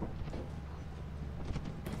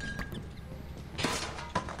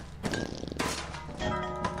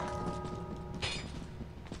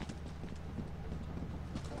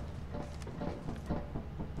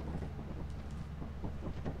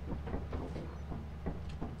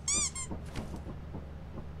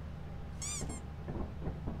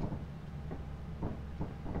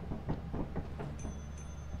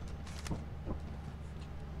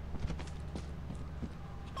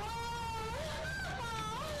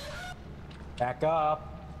 Back up.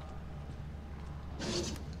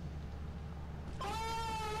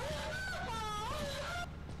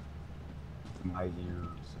 My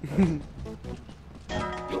ears.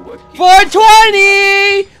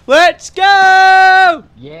 420! Let's go!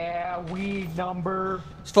 Yeah, weed number.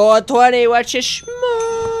 It's 420, what you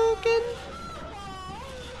smoking?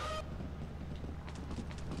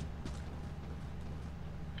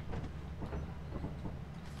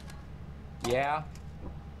 Yeah.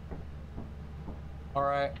 All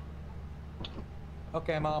right.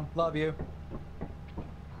 Okay, Mom. Love you.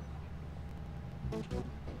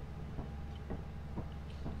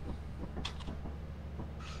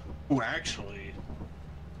 Ooh, actually,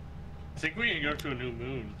 I think we can go to a new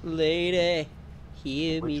moon. Lady,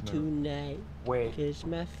 hear me Which moon? tonight. Wait. Cause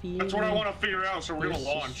my feelings That's what I want to figure out, so we're gonna is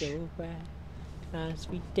launch. so bright. As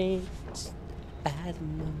we dance by the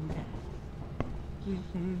moonlight.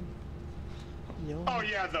 Oh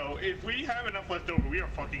yeah, though, if we have enough left over, we are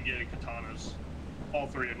fucking getting katanas. All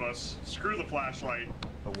three of us. Screw the flashlight.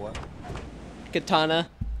 The what? Katana.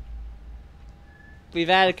 We've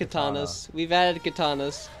added katanas. We've added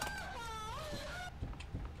katanas.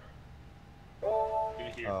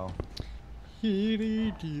 Oh. Wait,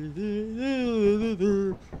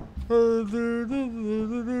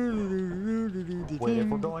 if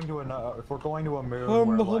we're going to a moon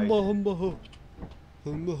where like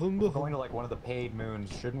going to like one of the paid moons,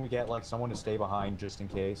 shouldn't we get like someone to stay behind just in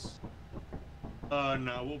case?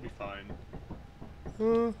 No, we'll be fine.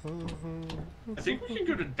 I think we can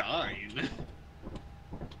go to Dine.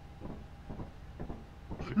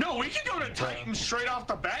 No, we can go to Titan straight off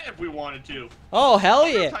the bat if we wanted to. Oh, hell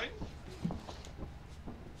yeah.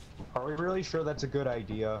 Are we really sure that's a good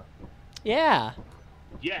idea? Yeah.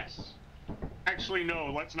 Yes. Actually,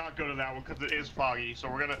 no, let's not go to that one because it is foggy. So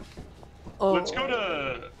we're gonna. Oh. Let's go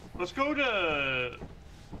to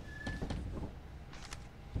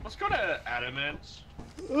Adamant.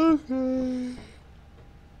 Okay.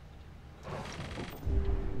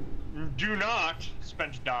 Do not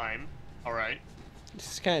spend a dime. All right. This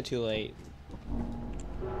is kind of too late.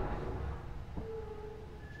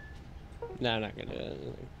 No, I'm not gonna do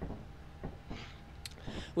it.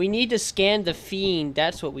 We need to scan the fiend.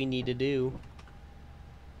 That's what we need to do.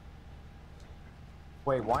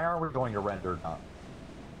 Wait, why aren't we going to render now?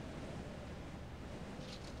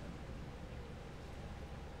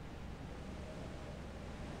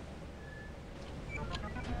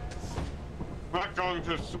 We're not going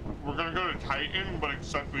to. We're gonna go to Titan, but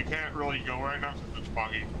except we can't really go right now since it's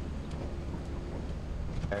foggy.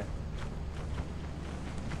 Okay.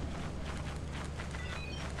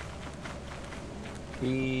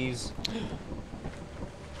 Please.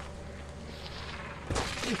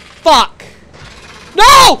 Fuck!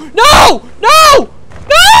 No! No! No!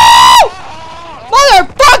 No!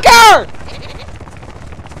 Motherfucker!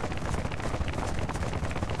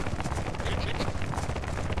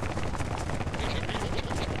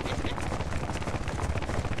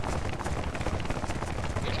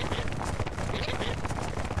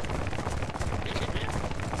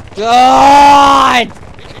 God!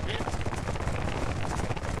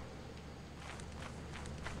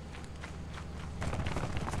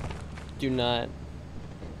 Do not.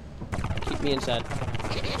 Keep me inside.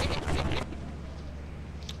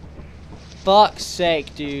 Fuck's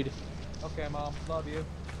sake, dude. Okay, Mom. Love you.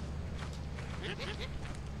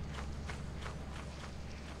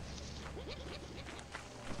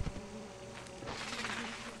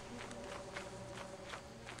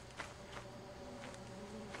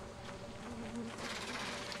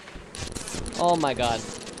 Oh my god.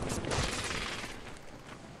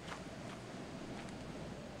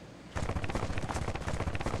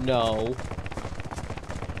 No.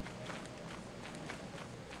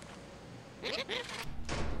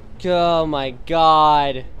 Oh my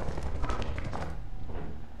god. Hey,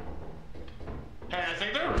 I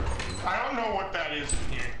think they're. I don't know what that is in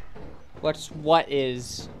here. What is? What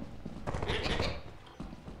is?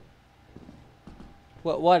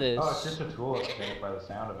 Oh, it's just a tool escape by the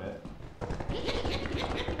sound of it.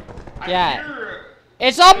 Yeah. I hear,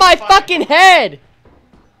 It's on my fucking head!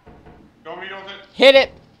 Go meet with it. Hit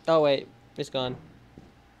it! Oh wait, it's gone.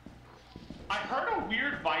 I heard a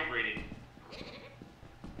weird vibrating.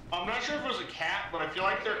 I'm not sure if it was a cat, but I feel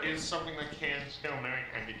like there is something that can still mimic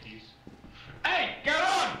entities. Hey, get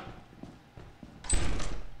on!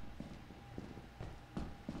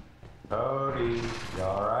 Cody, you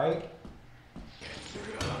alright?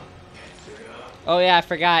 Oh yeah, I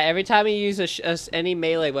forgot. Every time you use any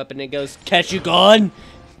melee weapon, it goes, catch you gun!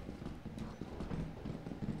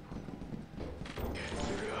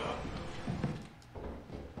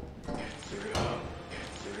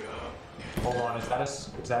 Hold on, is that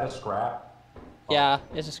a scrap? Yeah,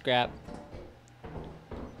 it's a scrap.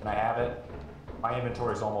 Can I have it? My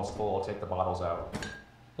inventory's almost full. I'll take the bottles out.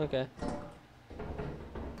 Okay.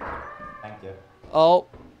 Thank you. Oh.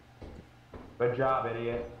 Good job,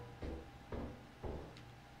 idiot.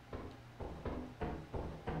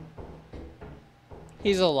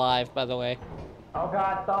 He's alive, by the way. Oh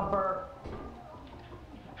god, Thumper!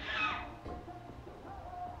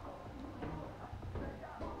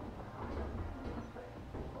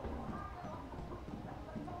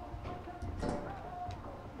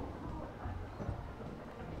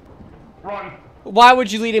 Run! Why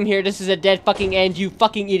would you lead him here? This is a dead fucking end, you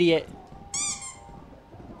fucking idiot.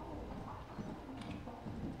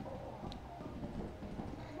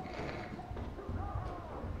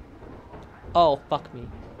 Oh, fuck me.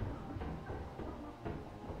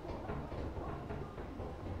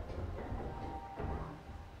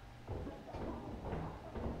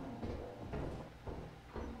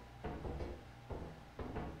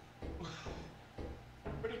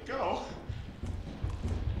 Where'd it go?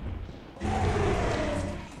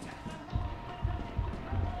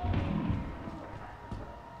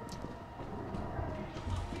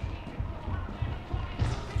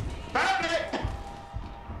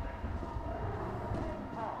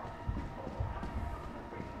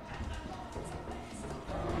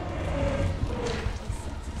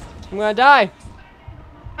 I'm gonna die.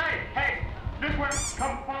 Hey, hey, this way.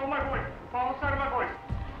 Come, follow my voice. Follow the sound of my voice.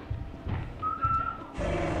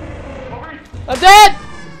 Over here. I'm dead!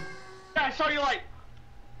 Yeah, I saw your light.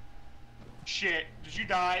 Shit, did you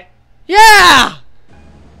die? Yeah! I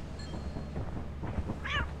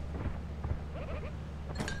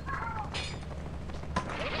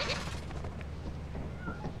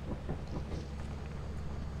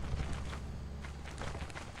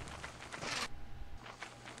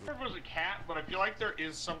don't know if it was a cat, but I feel like there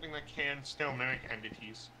is something that can still mimic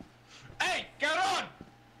entities. Hey, get on!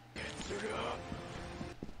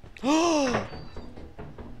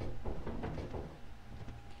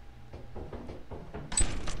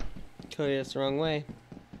 Cody, that's the wrong way.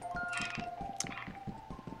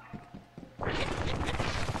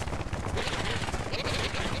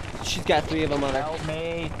 She's got 3 of them on her. Help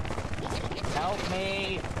me! Help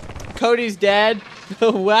me! Cody's dead.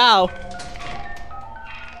 Wow.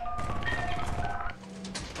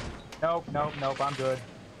 Nope, nope, nope, I'm good.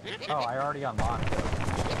 Oh, I already unlocked it.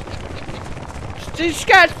 She's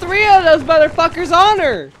got 3 of those motherfuckers on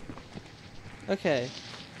her. Okay.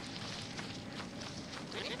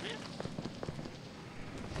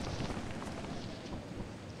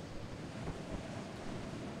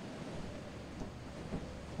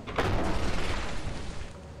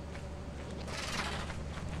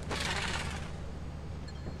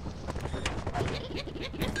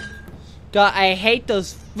 God, I hate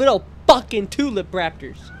those little fucking tulip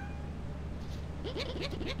raptors.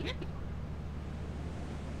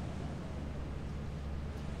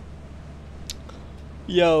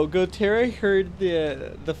 Yo, Gotera heard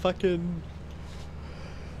the fucking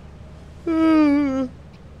the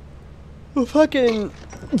fucking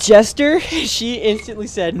jester. She instantly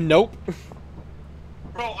said nope.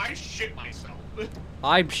 Bro, I shit myself.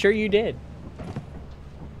 I'm sure you did.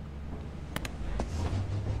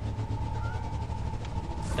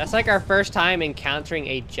 That's like our first time encountering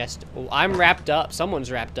a jester. Oh, I'm wrapped up. Someone's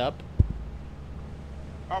wrapped up.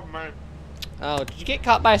 Oh, man. Oh, did you get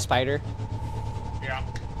caught by a spider? Yeah.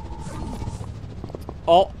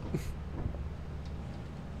 Oh.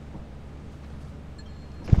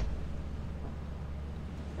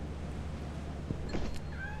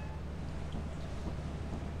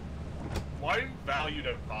 Why valued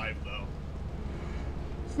at 5, though?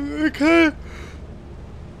 Okay.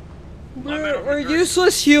 We're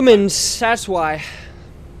useless humans, that's why.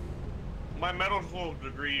 My medical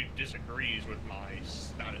degree disagrees with my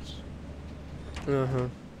status. Uh-huh.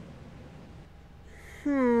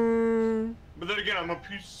 But then again, I'm a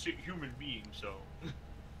piece of human being, so...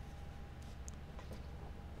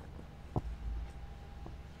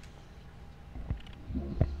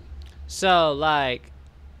 So, like,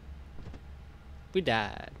 we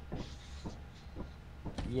died.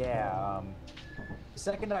 Yeah, the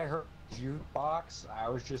second I heard jukebox, I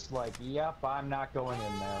was just like, yep, I'm not going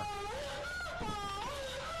in there.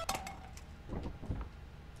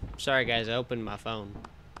 Sorry, guys, I opened my phone.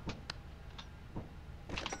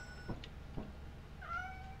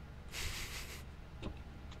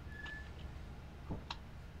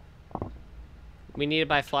 We need to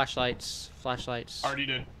buy flashlights. Flashlights. Already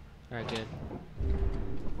did. Alright, good.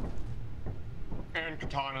 And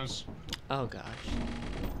katanas. Oh, gosh.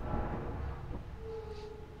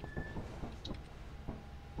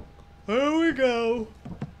 There we go.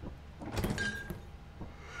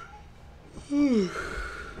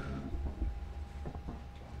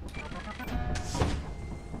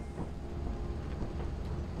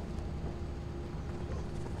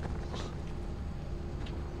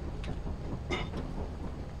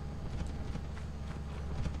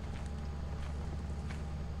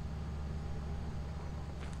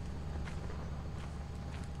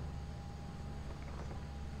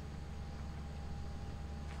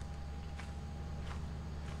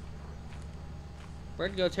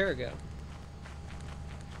 Where'd Gotera go?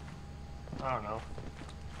 I don't know.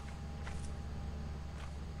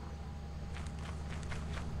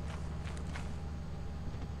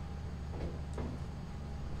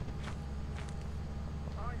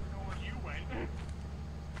 I don't even know where you went.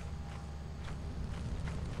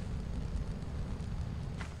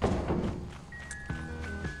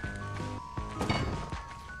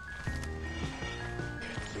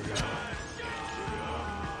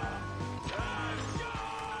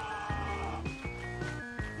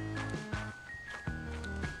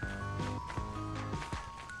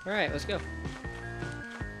 Alright, let's go.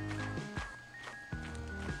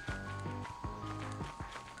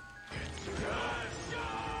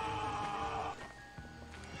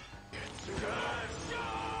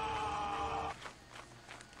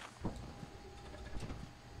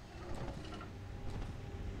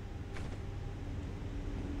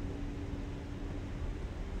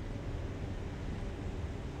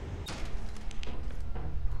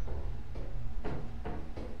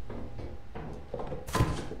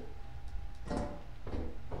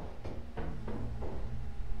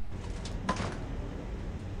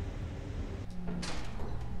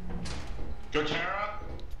 Go Tara.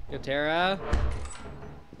 Go Tara.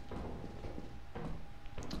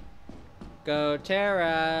 Go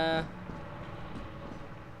Tara.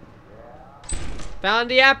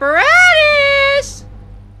 Found the apparatus!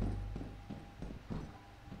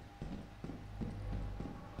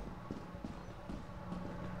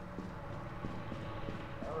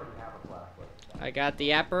 I got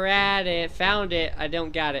the apparatus. Found it. I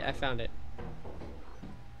don't got it. I found it.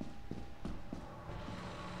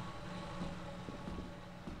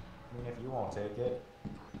 I mean, if you won't take it.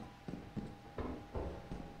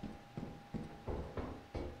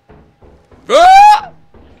 Ah!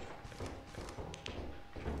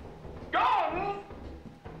 Go!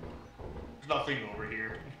 There's nothing over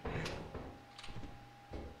here.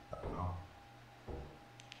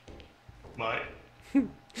 What?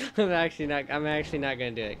 I'm actually not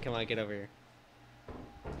gonna do it. Come on, get over here.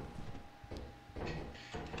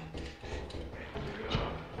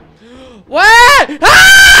 What?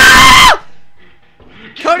 Ah!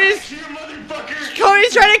 Cody's You motherfucker!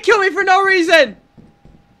 Cody's trying to kill me for no reason.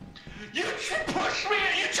 You pushed me!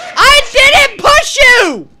 You tried I didn't push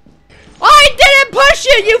you. I didn't push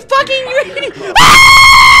you. You fucking.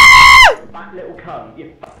 Ah! Fat little cunt.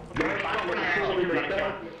 You fat little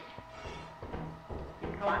cunt.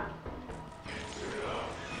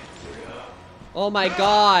 Oh my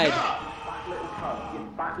god. Fat little cunt. You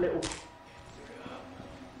fat little.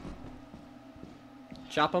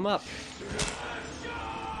 Chop him up.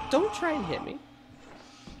 Don't try and hit me.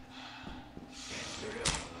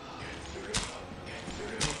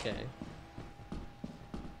 Okay.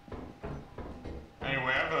 Anyway,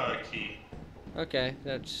 I have a key. Okay,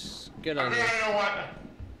 that's good I on mean, you. I know what.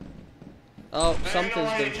 Oh, I something's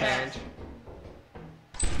know been I challenged.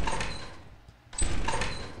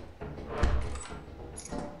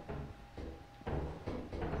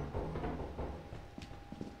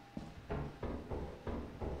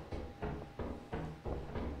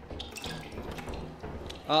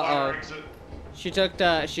 Fire Uh-oh. exit. She took the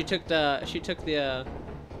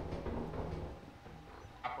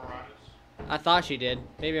Apparatus. I thought she did.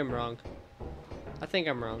 Maybe I'm wrong. I think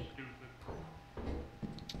I'm wrong. Stupid.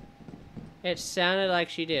 It sounded like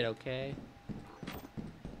she did, okay?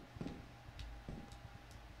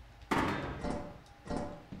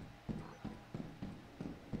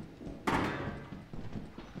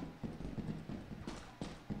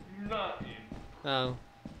 Not in. Oh.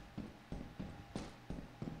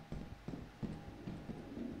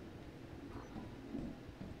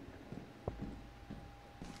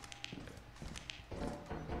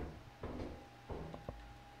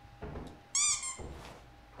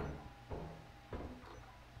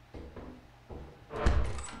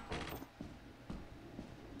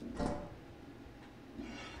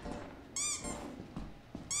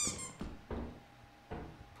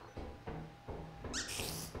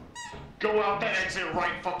 Go out that exit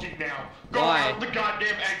right fucking now. Go Why? out the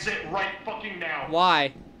goddamn exit right fucking now.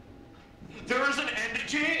 Why? There is an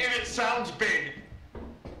entity and it sounds big.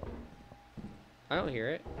 I don't hear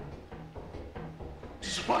it.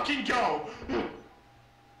 Just fucking go.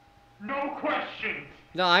 No question.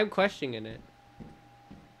 No, I'm questioning it.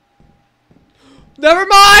 Never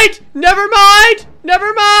mind! Never mind!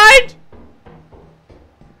 Never mind!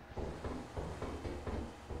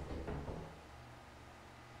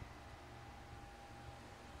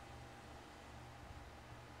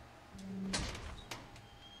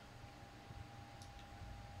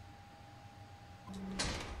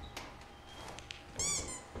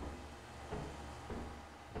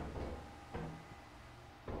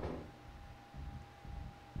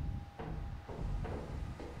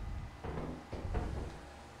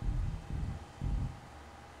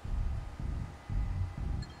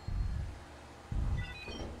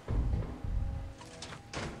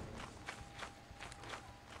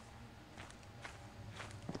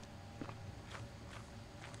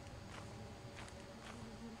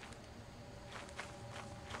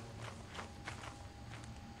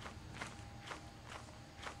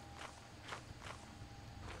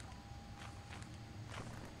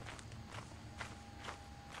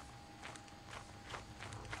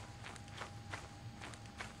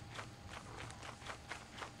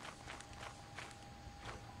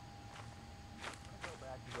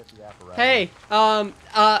 Hey,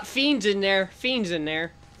 Fiend's in there. Fiend's in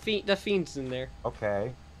there. The Fiend's in there.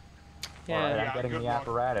 Okay. Yeah. Alright, Yeah, I'm getting good the luck.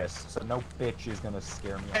 apparatus, so no bitch is gonna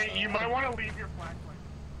scare me. Hey, you might want to leave your flashlight.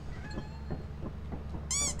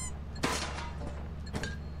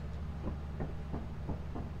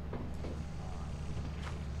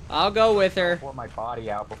 I'll go with her. Pour my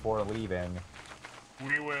body out before leaving.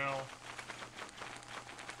 We will.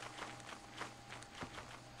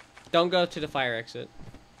 Don't go to the fire exit.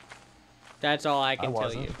 That's all I can tell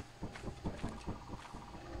wasn't. you.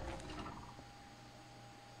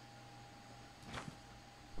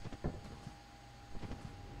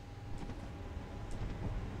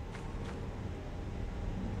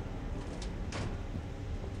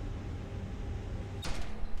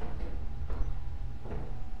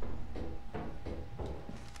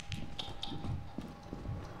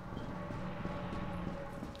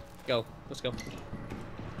 Go. Let's go.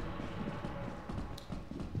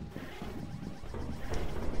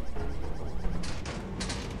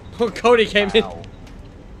 Oh, Cody came in. Wow.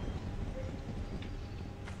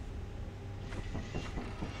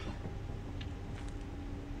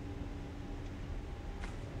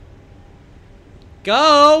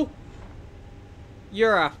 Go!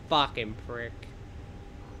 You're a fucking prick.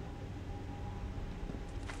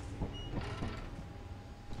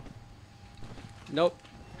 Nope.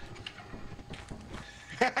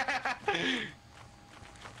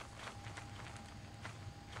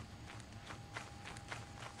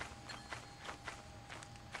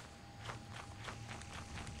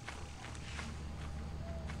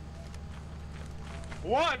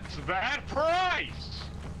 What's that price?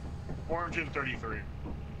 433.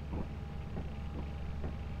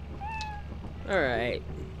 Alright.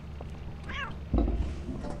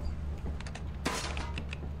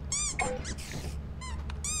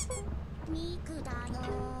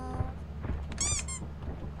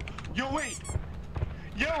 Yo, wait!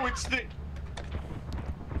 Yo, it's the...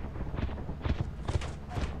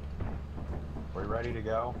 We ready to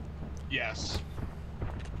go? Yes.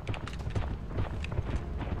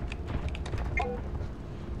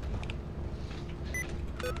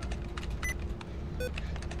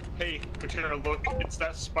 Hey, Katrina, look, it's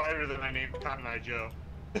that spider that I named Cotton Eye Joe.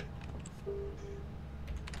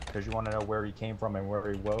 Because you want to know where he came from and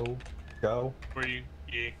where he go? Where you...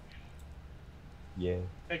 Yeah. Yeah.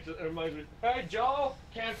 Thanks, it reminds me. Hey, Joe!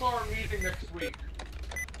 Cancel our meeting next week.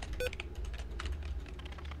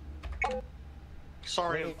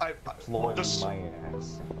 Sorry, Floyd this- my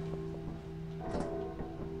ass.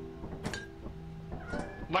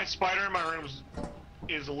 my spider in my room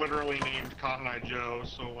is literally named Cotton Eye Joe,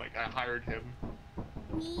 so like I hired him.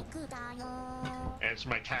 And it's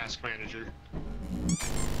my task manager.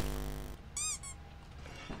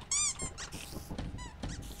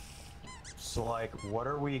 So, like, what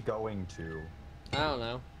are we going to? I don't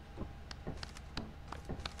know.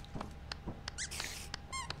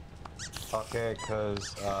 Okay,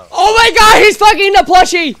 cause, Oh my god, he's fucking the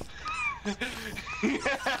plushie!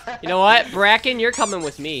 You know what? Bracken, you're coming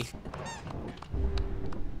with me.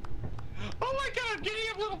 Oh my god, getting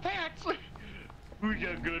up little packs! We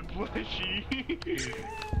got good plushie.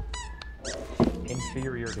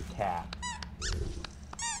 inferior to cat.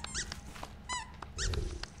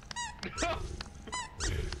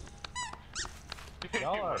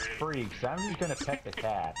 Y'all are freaks. I'm just gonna pet the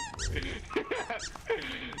cat.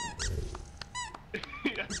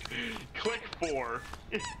 Click 4.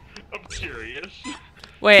 I'm curious.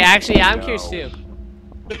 Wait, actually, I'm No. curious too.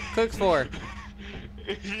 Click 4.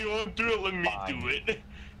 If you won't do it, let me Fine. do it.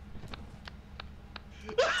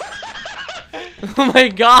 Oh my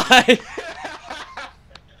god!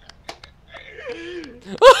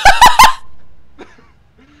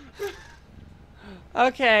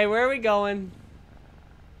 Okay, where are we going?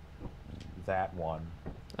 That one.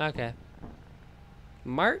 Okay.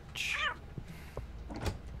 March.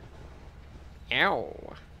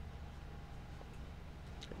 Ow.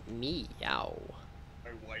 Meow.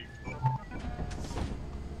 My wife.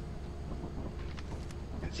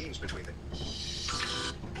 The themes between them.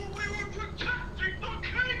 But we were protecting the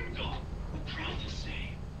kingdom!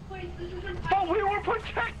 Prophecy! Wait, this isn't... But we were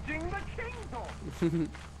protecting the kingdom!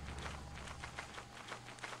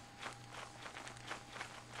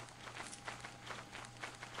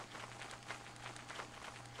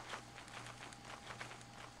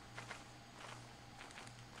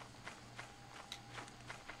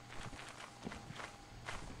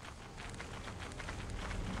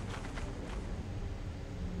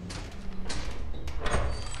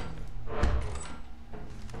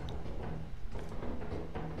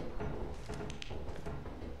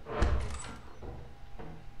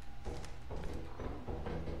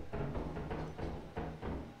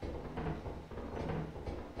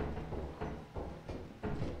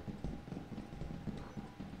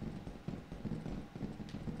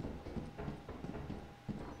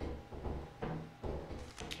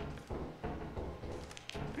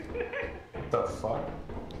 The fuck?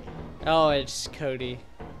 Oh, it's Cody.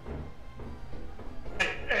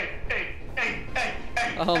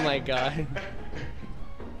 Oh my god.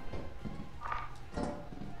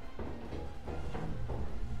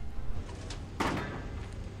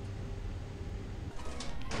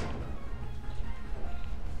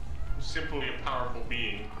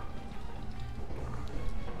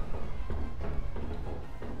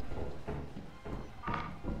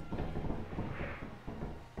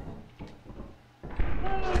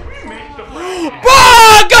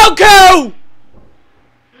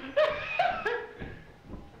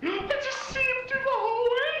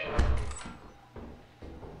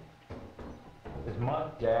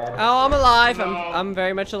 Oh, I'm alive. No. I'm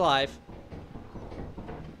very much alive.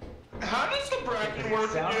 How does the bracket It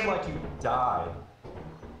work sounded again? like you died.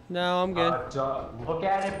 No, I'm good. Look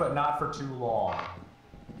at it, but not for too long.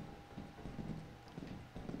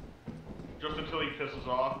 Just until he pisses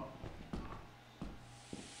off.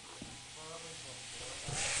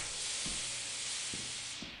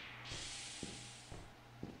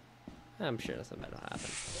 I'm sure nothing bad will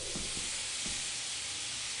happen.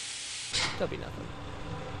 There'll be nothing.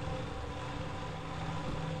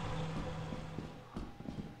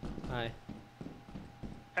 Hi.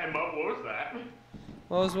 Hey, Mo, what was that?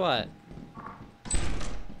 What was what?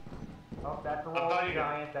 Oh, that's a thought rolling you-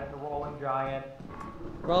 giant. That's a rolling giant.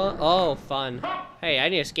 Roll. Oh, fun. Hey, I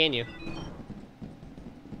need to scan you.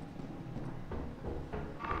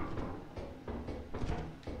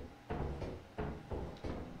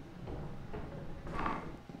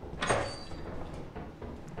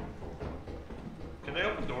 Can they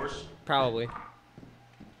open doors? Probably.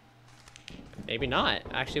 Maybe not.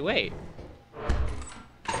 Actually, wait.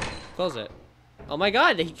 Close it. Oh my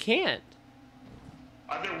god, he can't.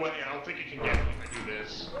 Either way, I don't think you can get me if I do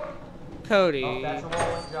this. Cody. Oh, that's a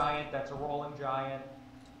rolling giant. That's a rolling giant.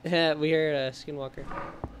 Yeah, we heard a skinwalker.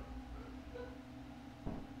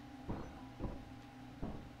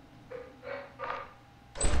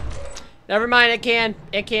 Never mind, it can.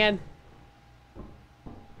 It can.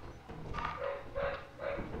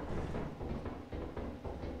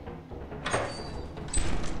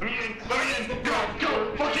 Let me in!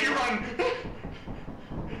 Go! Fucking run!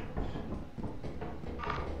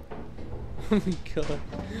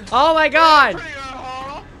 Oh my god.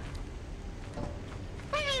 Oh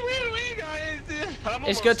my god!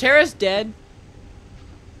 Is Gotera's dead?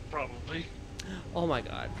 Probably. Oh my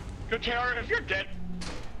god. Gotera, if you're dead.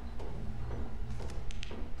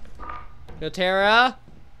 Gotera?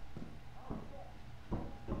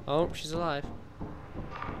 Oh, she's alive.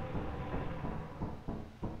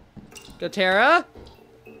 Gotera?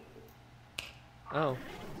 Oh.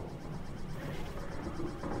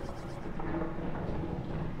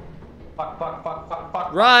 Fuck, fuck, fuck, fuck,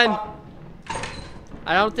 fuck. Run! Fuck.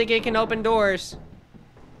 I don't think it can open doors.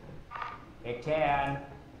 It can.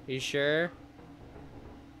 You sure?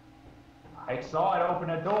 I saw it open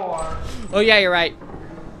a door. Oh yeah, you're right.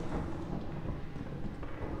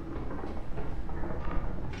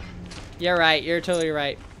 You're right. You're totally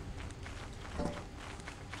right.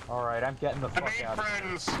 All right, I'm getting the I fuck made out of here.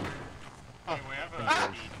 friends. Oh, we have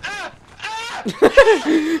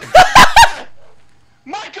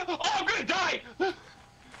Micah! Oh, I'm gonna die!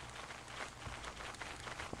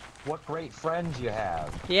 What great friends you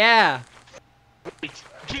have. Yeah. Wait,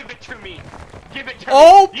 give it to me! Give it to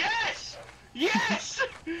Oh! me! Yes! Yes!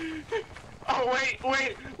 Oh,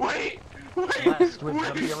 wait! Blessed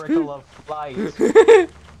with the miracle of flight.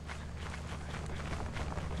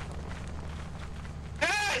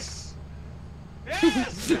 Yes!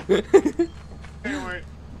 Yes! Anyway,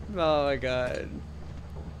 Oh my god.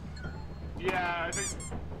 yeah, I think...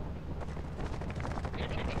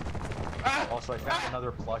 Ah! Also, I found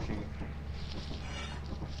another plushie.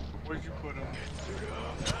 Where'd you put him?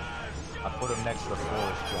 I put him next to the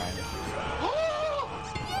forest giant.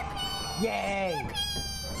 Yay!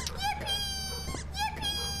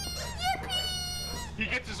 He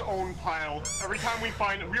gets his own pile. Every time we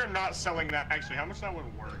find... We are not selling that. Actually, how much that would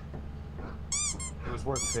worth? It was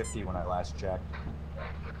worth 50 when I last checked.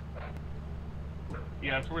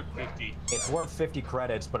 Yeah, it's worth 50. It's worth 50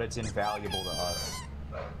 credits, but it's invaluable to us.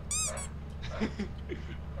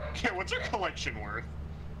 Yeah, what's our collection worth?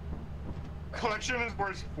 Collection is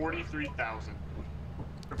worth 43,000.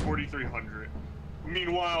 Or 4,300.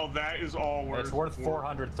 Meanwhile, that is all worth... It's worth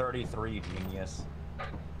 433, genius.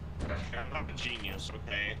 I'm a genius,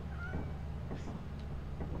 okay?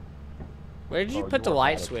 Where did you Oh, put you the are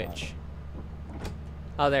light bad at switch?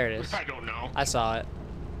 Oh, there it is. I don't know. I saw it.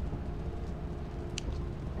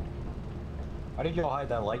 Why did you hide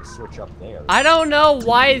that light switch up there? I don't know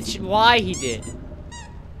why he did.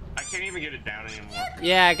 I can't even get it down anymore.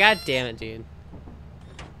 Yeah, god damn it, dude.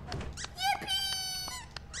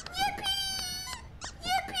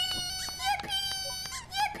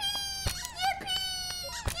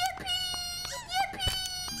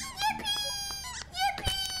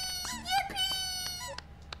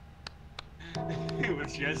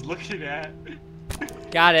 What you guys looking at?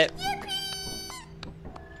 Got it.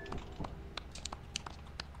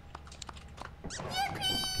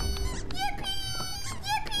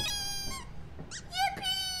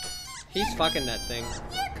 He's fucking that thing.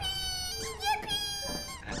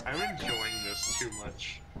 I'm enjoying this too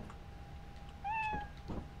much.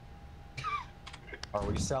 Are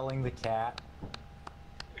we selling the cat?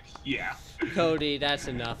 Yeah. Cody, that's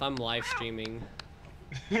enough. I'm live streaming.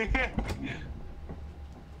 You're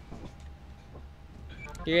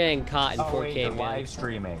getting caught in 4K, wait, you're man. live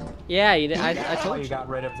streaming. Yeah, I That's why told you you. got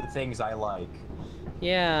rid of the things I like.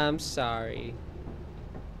 Yeah, I'm sorry.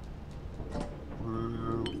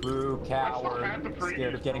 Boo, coward.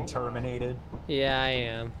 Scared of getting terminated. Yeah, I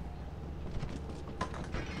am.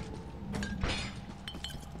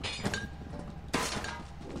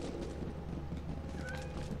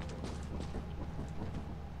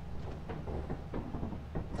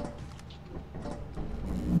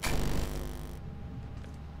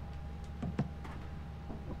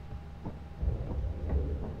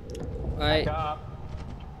 Alright. Back up.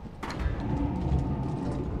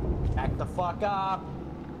 Back the fuck up.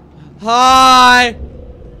 Hi!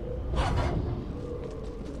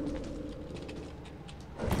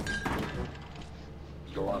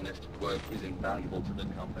 Your honest work is invaluable to the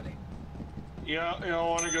company. Yeah, I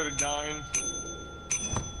want to go to Dine.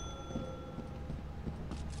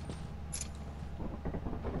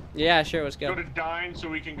 Yeah, sure, let's Go go. to Dine so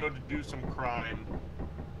we can go to do some crime.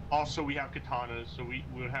 Also, we have katanas, so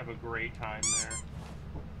we'll have a great time there.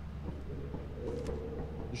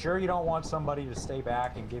 You sure you don't want somebody to stay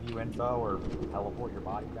back and give you info or teleport your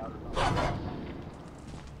body out or something?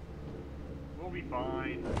 We'll be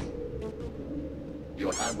fine.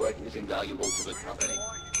 Your handwork is invaluable to the company.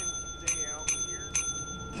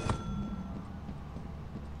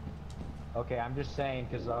 Okay, I'm just saying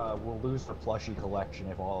because we'll lose the plushie collection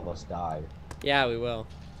if all of us die. Yeah, we will.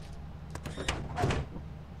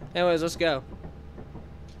 Anyways, let's go.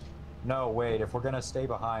 No, wait, if we're gonna stay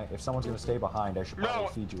behind, if someone's gonna stay behind, I should probably No,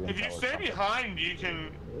 feed you info if you or stay something. behind,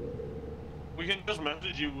 we can just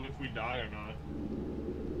message you if we die or not.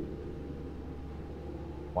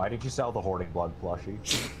 Why did you sell the Hoarding Blood plushie?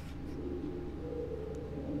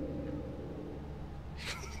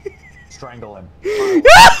 Strangle him.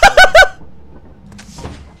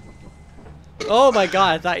 Oh my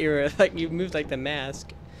god, I thought you were like you moved like the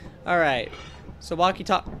mask. Alright. So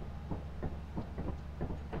walkie-talkie.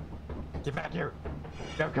 Get back here!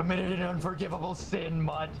 You have committed an unforgivable sin,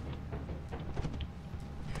 Mud.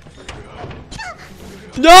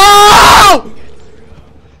 No!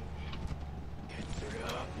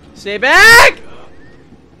 Stay back!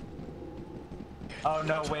 Oh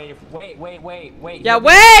no, wait. Yeah, Hear me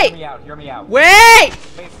wait! out, hear me out. Wait!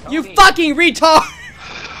 Wait, You Cody. fucking retard!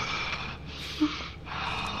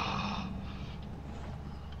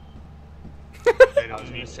 I was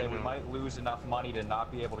gonna say we might lose enough money to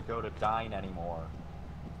not be able to go to Dine anymore.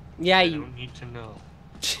 Yeah, I you. don't need to know.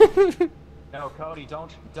 No, Cody,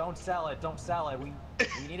 don't sell it. Don't sell it. We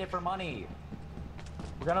need it for money.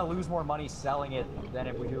 We're gonna lose more money selling it than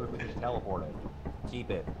if we do if we just teleport it.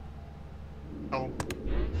 Keep it. Oh.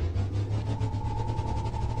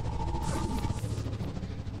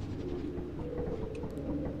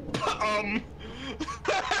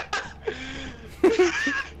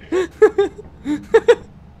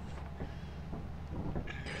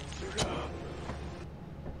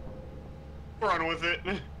 Run with it.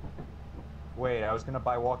 Wait, I was gonna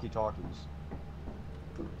buy walkie-talkies.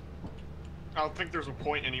 I don't think there's a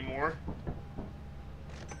point anymore.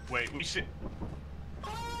 Wait, we should.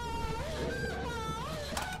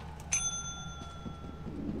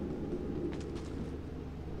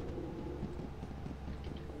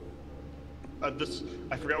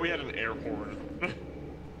 I forgot we had an air horn.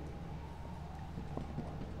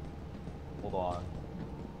 Hold on.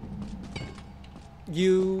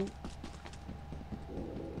 You.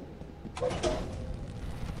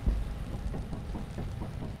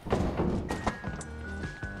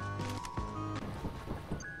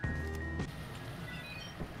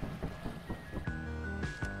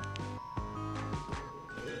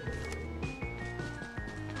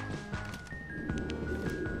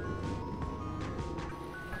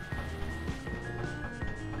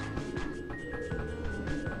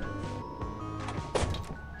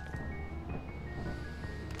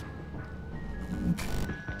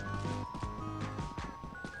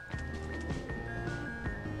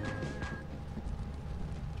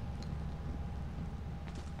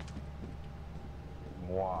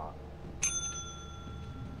 Moi.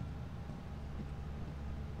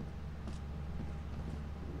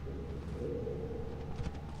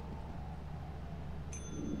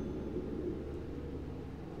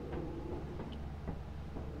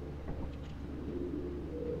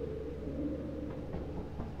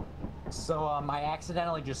 So, I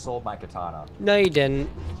accidentally just sold my katana. No, you didn't.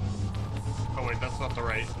 Oh wait, that's not the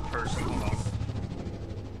right person. Hold on.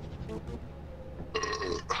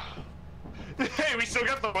 Hey, we still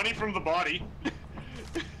got the money from the body.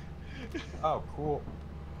 Oh, cool.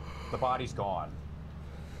 The body's gone.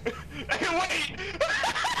 Wait!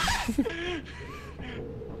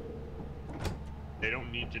 They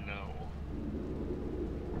don't need to know.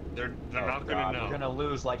 They're Oh, not gonna God, know. We're gonna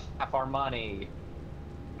lose like half our money.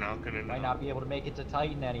 Not gonna know. Might not be able to make it to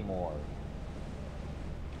Titan anymore.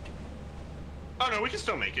 Oh no, we can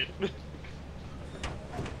still make it.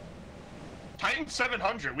 Titan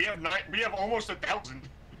 700. We have almost 1,000.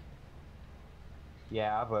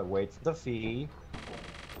 Yeah, but wait for the fee.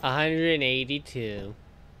 182.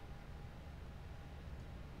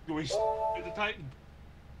 We do the Titan.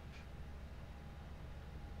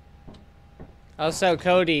 Also,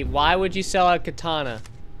 Cody, why would you sell a katana?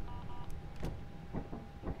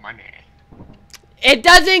 Money. It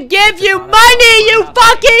doesn't give you Katana money, you for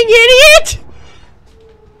fucking idiot!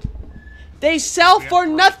 They sell for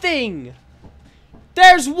nothing.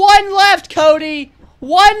 There's one left, Cody.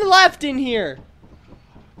 One left in here.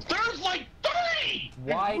 There's like 30!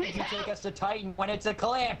 Why did you take us to Titan when it's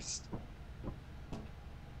eclipsed?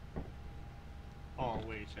 Oh,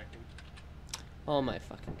 wait a second. Oh my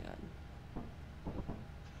fucking god.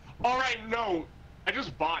 Alright, no. I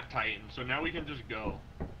just bought Titan, so now we can just go.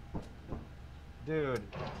 Dude,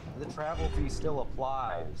 the travel fee still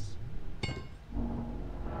applies.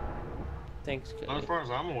 Thanks, Not as Cody. far as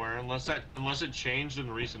I'm aware, unless it changed in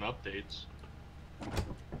recent updates.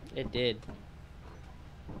 It did.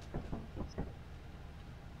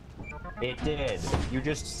 It did. You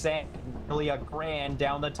just sent nearly $1,000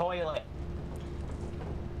 down the toilet.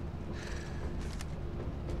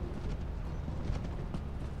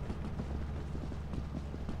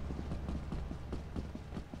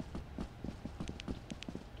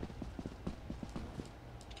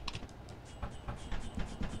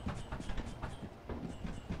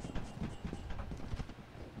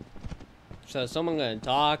 So is someone gonna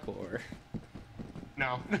talk or?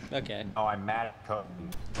 No. Okay. Oh, I'm mad at Cody.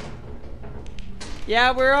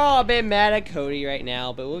 Yeah, we're all a bit mad at Cody right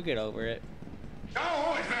now, but we'll get over it.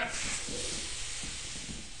 Oh, is that?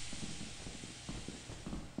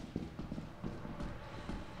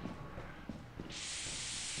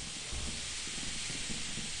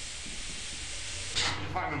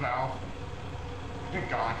 Find the valve. Thank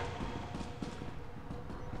God.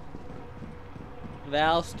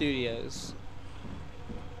 Val Studios.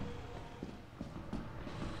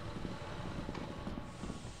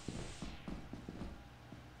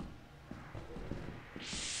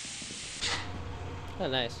 Oh,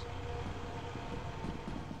 nice.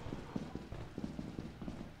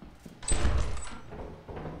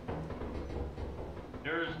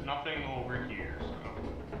 There's nothing over here, so.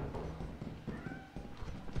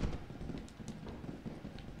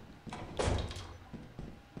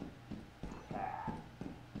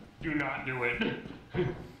 Do not do it.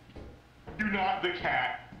 Do not the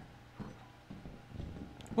cat.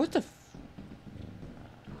 What the f-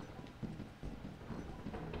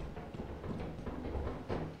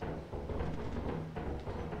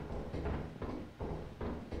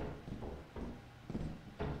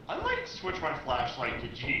 I might switch my flashlight to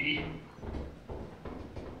G.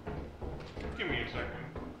 Give me a second.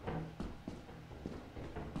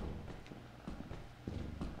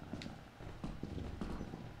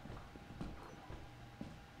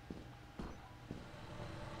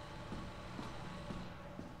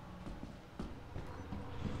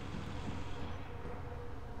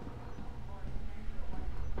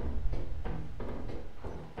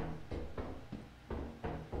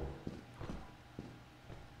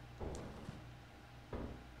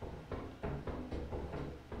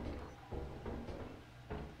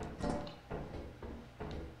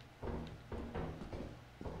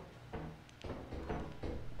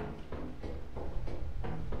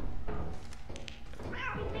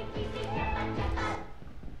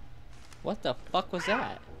 What the fuck was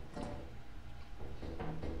that?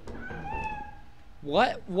 What?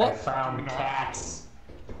 I What? found cats.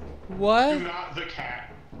 Do What? not the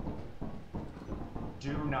cat.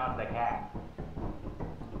 Do not the cat.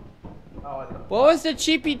 Oh, what the What was the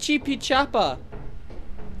cheapy cheapy choppa?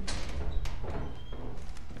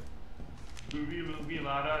 Booby booby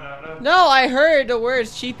la da da da. No, I heard the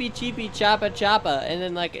words cheapy cheapy choppa choppa, and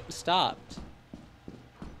then like it stopped.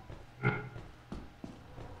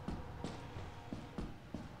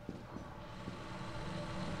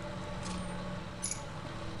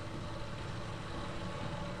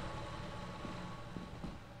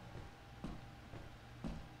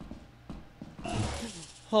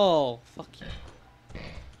 Oh, fuck you.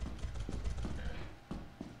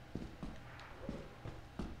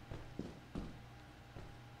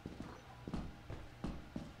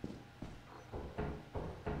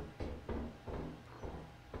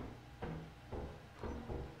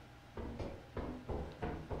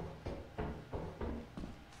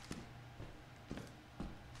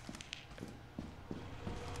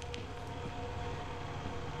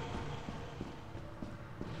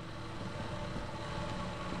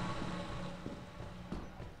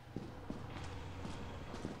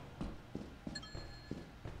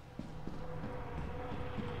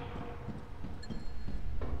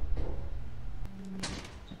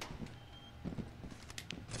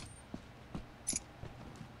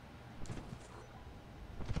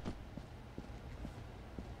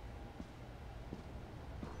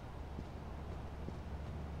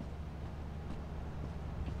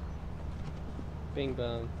 Bing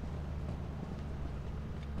bong.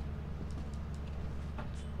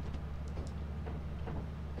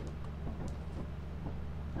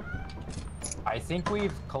 I think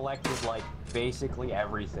we've collected, like, basically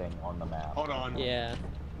everything on the map. Hold on. Yeah.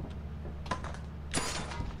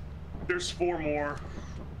 There's 4 more.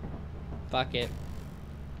 Fuck it.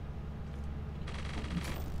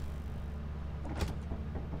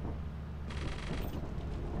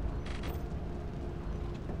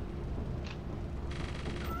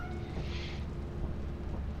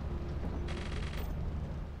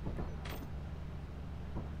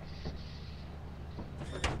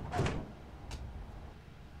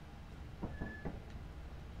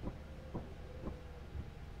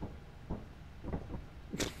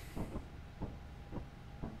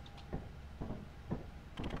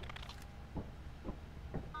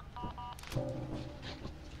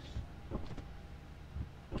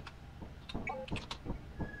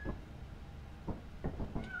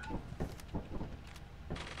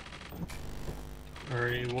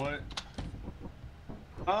 Alright, what?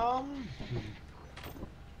 All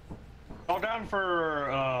down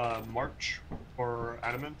for March or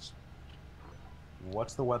Adamants.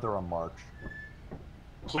 What's the weather on March?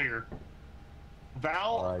 Clear.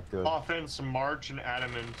 Val, Alright, good. offense, March, and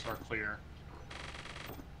Adamants are clear.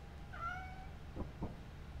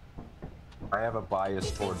 I have a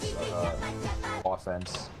bias towards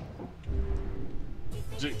offense.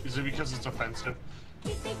 Is it because it's offensive?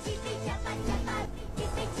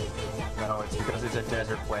 No, it's because it's a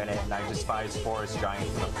desert planet and I despise forest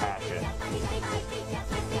giants with a passion.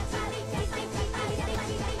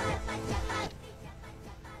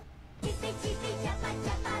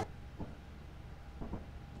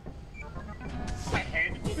 My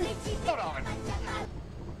head? Hold on.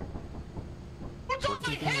 What's We're on my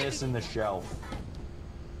keeping head? this in the shelf.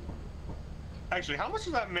 Actually, how much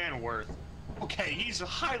is that man worth? Okay, he's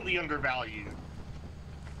highly undervalued.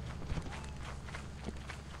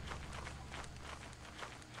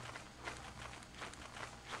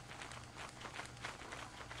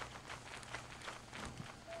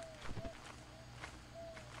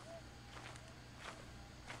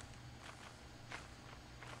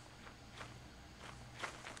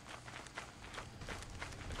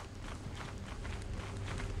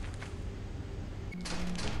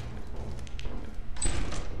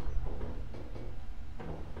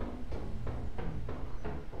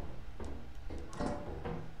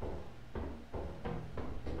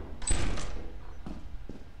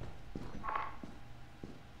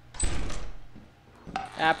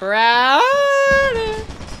 Apparatus.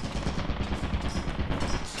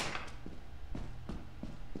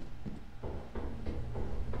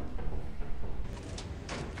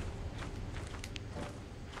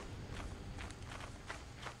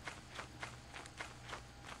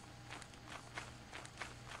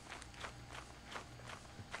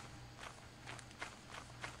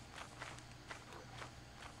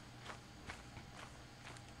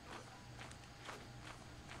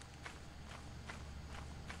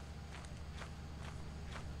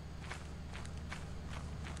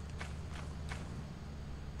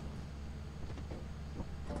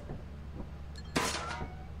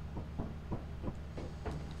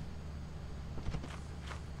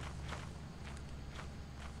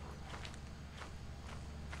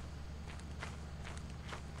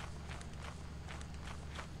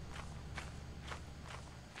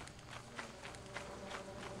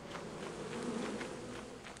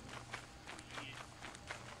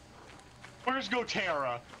 Where's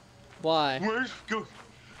Gotera? Why? Where's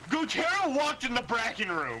Gotera walked in the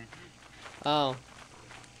Bracken room. Oh.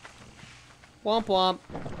 Womp womp.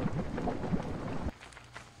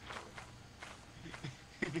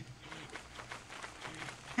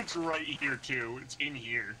 It's right here too. It's in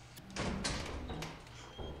here.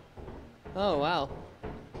 Oh wow.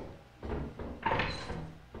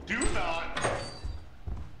 Do not.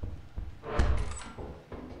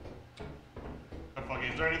 Oh, fuck,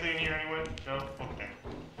 is there anything in here anyway? No? Okay.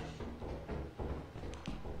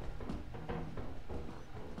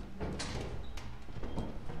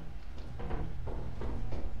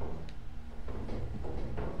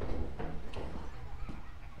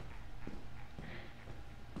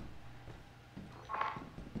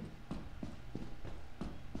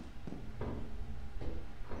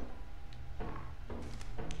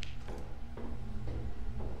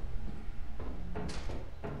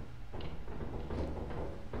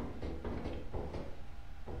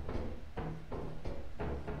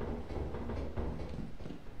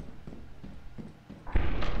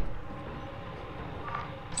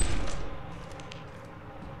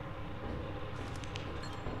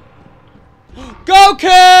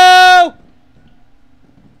 Goku!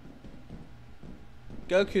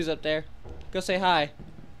 Goku's up there. Go say hi.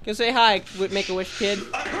 Go say hi, Make-A-Wish kid.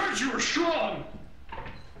 I heard you were strong!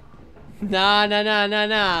 Nah, nah, nah, nah,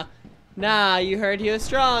 nah. Nah, you heard he was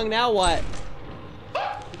strong. Now what?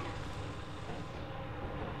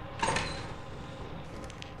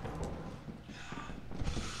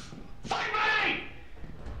 Fight me!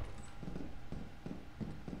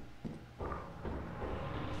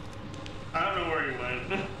 I don't know where he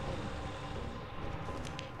went.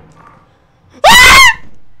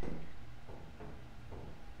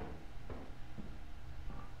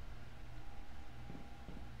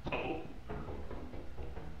 Oh.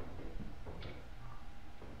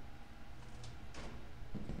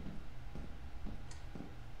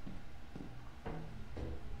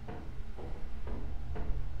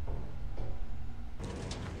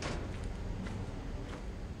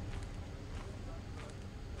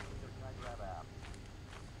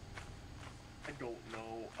 I don't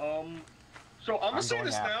know. So I'm gonna say going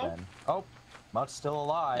this app now. then. Oh, Mutt's still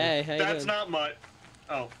alive. Hey, how you That's doing? not Mutt.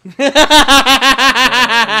 Oh. Mutt.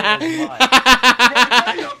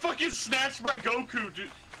 I got fucking snatched by Goku,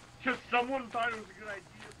 dude. Because someone thought it was a good idea.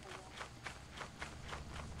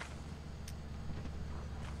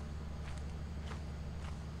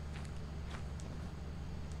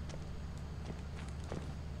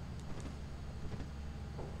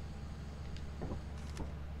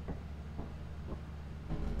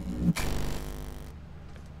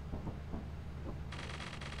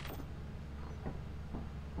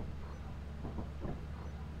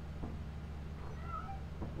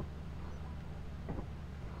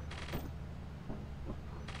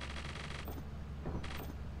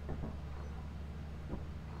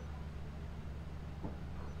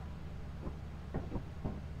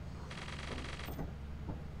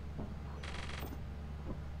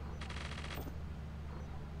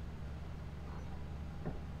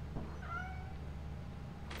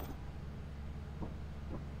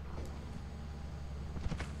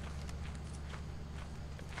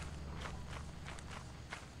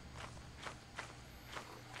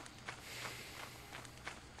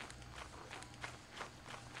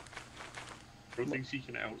 Bro thinks he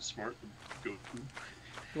can outsmart Goku.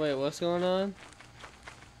 Wait, what's going on?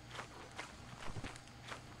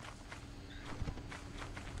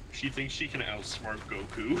 She thinks she can outsmart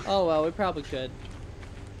Goku. Oh well, we probably could.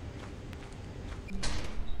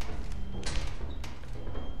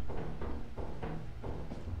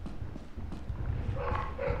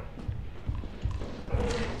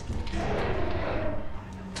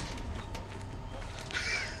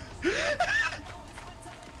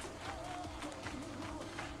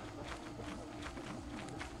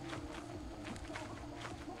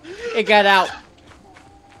 It got out.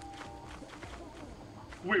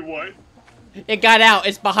 Wait, what? It got out.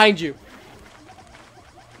 It's behind you.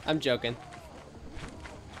 I'm joking.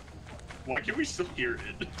 Why can we still hear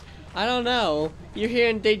it? I don't know. You're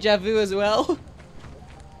hearing deja vu as well?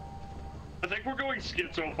 I think we're going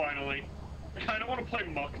schizo finally. I kind of want to play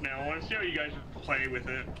Muck now. I want to see how you guys play with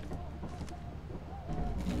it.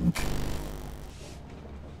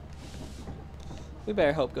 We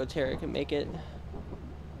better hope Gotera can make it.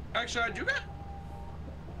 Actually, I do got.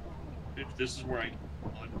 If this is where I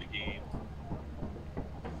won the game.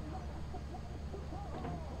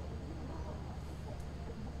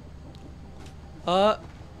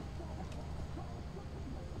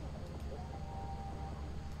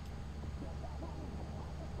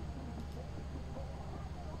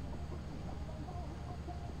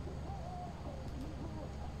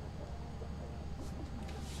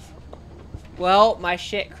 Well, my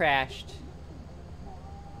shit crashed.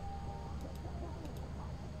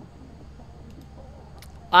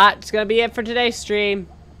 It's gonna be it for today's stream.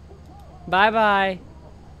 Bye-bye.